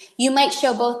Parsons. You might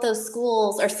show both those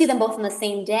schools or see them both on the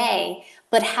same day,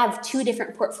 but have 2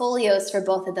 different portfolios for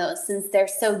both of those since they're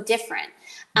so different.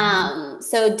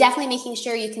 So definitely making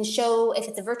sure you can show, if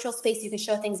it's a virtual space, you can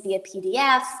show things via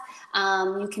PDF.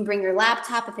 You can bring your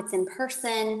laptop if it's in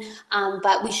person,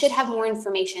 but we should have more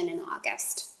information in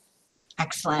August.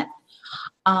 Excellent.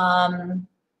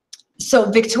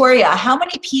 So Victoria, how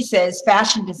many pieces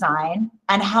fashion design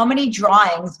and how many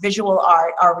drawings visual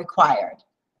art are required?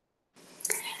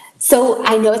 So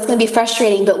I know it's going to be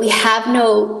frustrating, but we have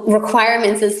no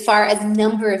requirements as far as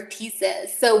number of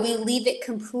pieces. So we leave it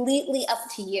completely up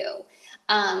to you.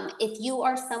 If you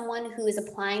are someone who is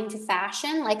applying to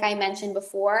fashion, like I mentioned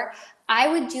before, I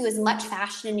would do as much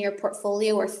fashion in your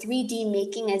portfolio or 3D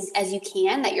making as you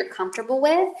can that you're comfortable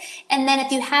with. And then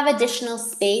if you have additional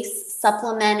space,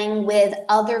 supplementing with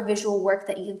other visual work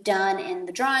that you've done in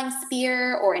the drawing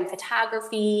sphere or in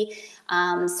photography.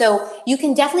 So you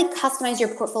can definitely customize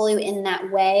your portfolio in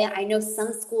that way. I know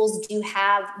some schools do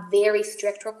have very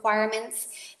strict requirements,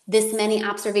 this many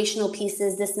observational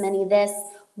pieces, this many this.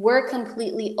 We're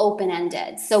completely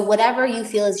open-ended. So whatever you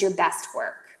feel is your best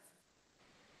work.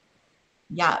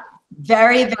 Yeah,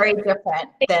 very, very different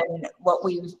than what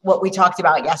we talked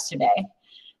about yesterday.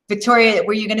 Victoria,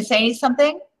 were you going to say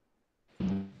something?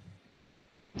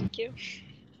 Thank you.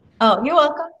 Oh, you're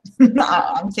welcome.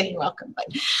 I'm saying welcome,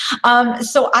 but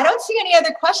so I don't see any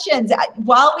other questions.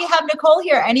 While we have Nicole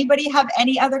here, anybody have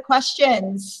any other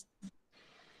questions?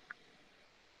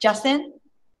 Justin?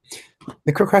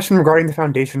 The quick question regarding the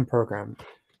foundation program.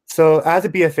 So as a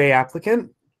BFA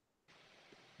applicant,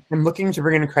 I'm looking to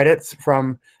bring in credits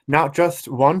from not just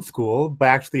one school, but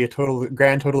actually a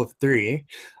grand total of 3.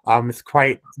 It's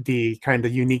quite the kind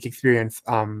of unique experience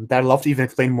that I'd love to even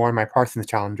explain more in my Parsons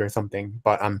challenge or something.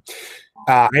 But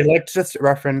I'd like to just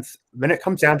reference, when it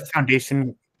comes down to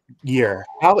foundation year,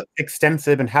 how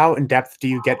extensive and how in-depth do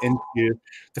you get into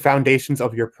the foundations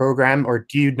of your program, or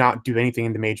do you not do anything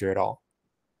in the major at all?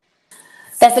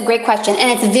 That's a great question. And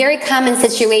it's a very common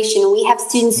situation. We have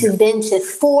students who've been to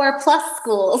 4+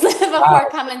 schools before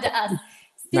coming to us.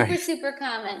 Super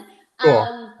common.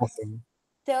 Cool. Awesome.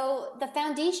 So the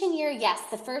foundation year, yes,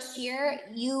 the first year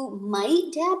you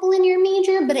might dabble in your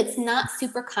major, but it's not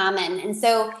super common. And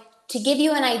so to give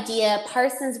you an idea,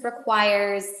 Parsons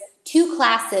requires 2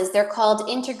 classes. They're called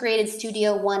Integrated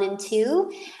Studio 1 and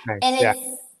 2. Nice.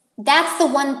 And that's the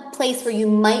one place where you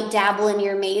might dabble in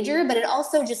your major, but it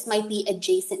also just might be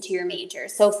adjacent to your major.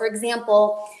 So for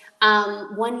example,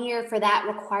 one year for that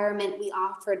requirement, we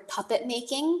offered puppet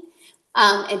making.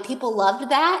 And people loved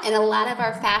that. And a lot of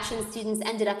our fashion students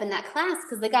ended up in that class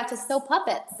because they got to sew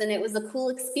puppets and it was a cool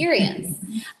experience.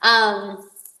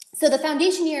 So the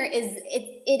foundation year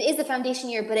it is a foundation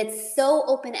year, but it's so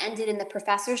open-ended, and the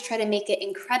professors try to make it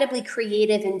incredibly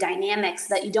creative and dynamic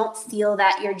so that you don't feel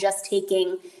that you're just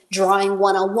taking drawing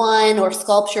 101 or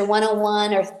sculpture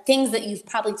 101 or things that you've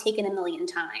probably taken a million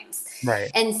times.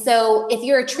 Right. And so if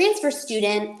you're a transfer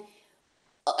student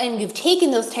and you've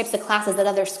taken those types of classes at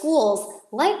other schools,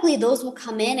 likely those will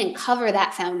come in and cover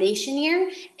that foundation year,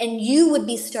 and you would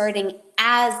be starting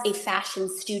as a fashion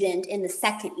student in the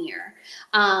second year.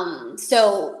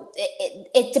 So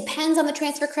it depends on the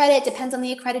transfer credit, it depends on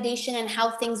the accreditation and how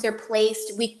things are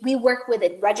placed. We work with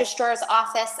a registrar's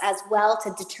office as well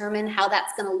to determine how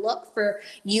that's going to look for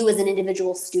you as an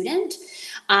individual student.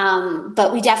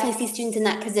 But we definitely see students in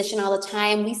that position all the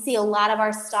time. We see a lot of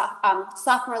our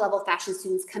sophomore level fashion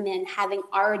students come in having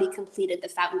already completed the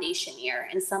foundation year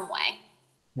in some way.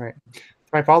 Right.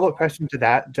 My follow-up question to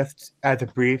that, just as a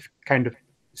brief kind of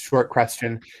short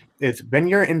question, is when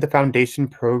you're in the foundation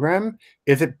program,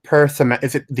 is it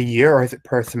the year, or is it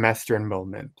per semester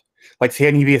enrollment? Like,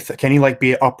 can you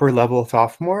be an upper level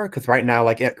sophomore? Because right now,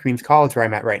 like at Queens College where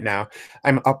I'm at right now,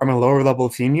 I'm a lower level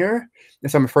senior,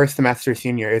 and so I'm a first semester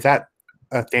senior. Is that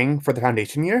a thing for the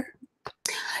foundation year?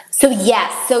 So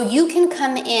yes, so you can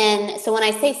come in, so when I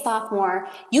say sophomore,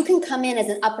 you can come in as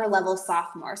an upper level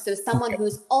sophomore. So someone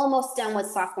who's almost done with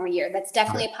sophomore year, that's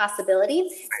definitely a possibility.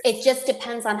 It just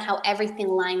depends on how everything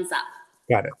lines up.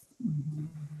 Got it.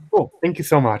 Cool, thank you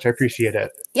so much, I appreciate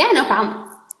it. Yeah, no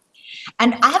problem.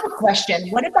 And I have a question.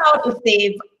 What about if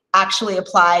they've actually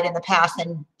applied in the past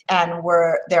and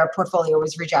their portfolio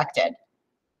was rejected?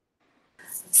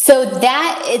 So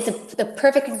that is the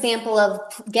perfect example of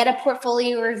get a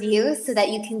portfolio review so that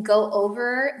you can go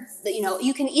over,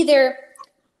 you can either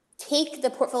take the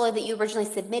portfolio that you originally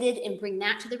submitted and bring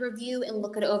that to the review and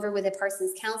look it over with a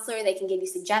Parsons counselor. They can give you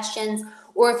suggestions,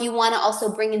 or if you want to also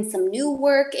bring in some new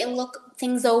work and look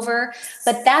things over.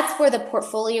 But that's where the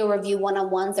portfolio review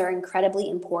one-on-ones are incredibly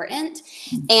important.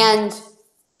 And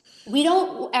we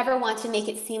don't ever want to make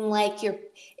it seem like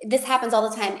this happens all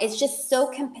the time. It's just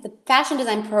the fashion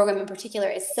design program in particular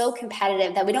is so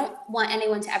competitive that we don't want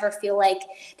anyone to ever feel like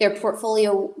their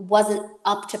portfolio wasn't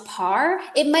up to par.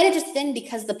 It might have just been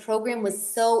because the program was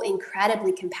so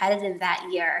incredibly competitive that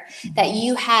year that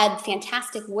you had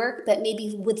fantastic work, but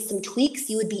maybe with some tweaks,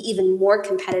 you would be even more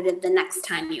competitive the next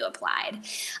time you applied.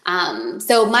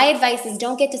 So my advice is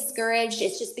don't get discouraged.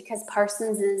 It's just because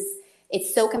Parsons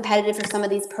it's so competitive for some of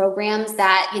these programs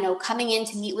that, coming in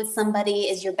to meet with somebody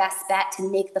is your best bet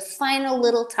to make the final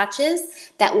little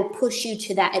touches that will push you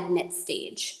to that admit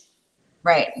stage.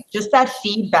 Right. Just that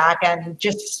feedback and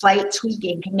just slight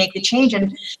tweaking can make the change.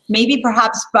 And maybe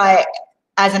perhaps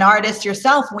as an artist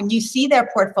yourself, when you see their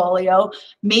portfolio,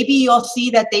 maybe you'll see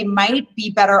that they might be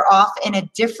better off in a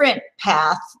different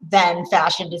path than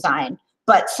fashion design,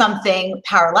 but something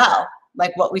parallel,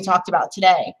 like what we talked about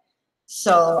today.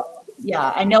 So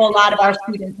yeah, I know a lot of our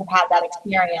students have had that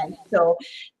experience. So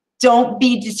don't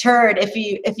be deterred. If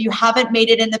you haven't made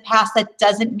it in the past, that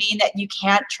doesn't mean that you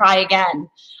can't try again.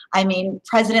 I mean,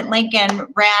 President Lincoln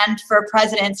ran for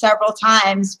president several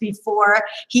times before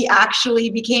he actually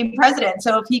became president.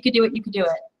 So if he could do it, you could do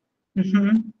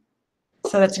it.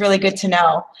 So that's really good to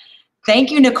know. Thank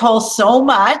you, Nicole, so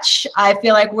much. I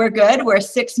feel like we're good. We're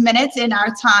 6 minutes in our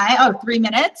time. 3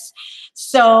 minutes.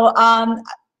 So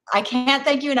I can't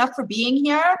thank you enough for being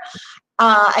here.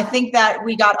 I think that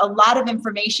we got a lot of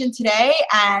information today,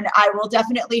 and I will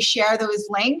definitely share those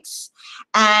links.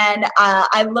 And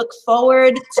I look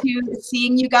forward to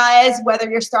seeing you guys, whether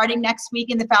you're starting next week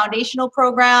in the foundational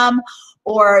program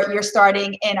or you're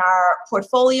starting in our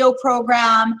portfolio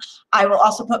program. I will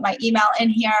also put my email in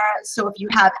here. So if you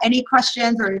have any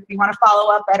questions or if you want to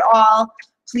follow up at all,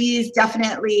 please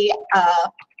definitely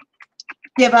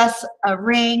give us a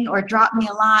ring or drop me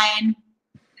a line.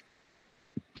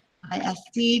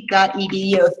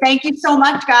 isd.edu. Thank you so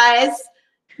much, guys.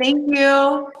 Thank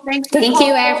you. Thanks. Thank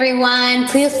you, everyone.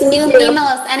 Please email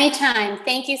us anytime.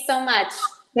 Thank you so much.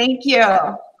 Thank you.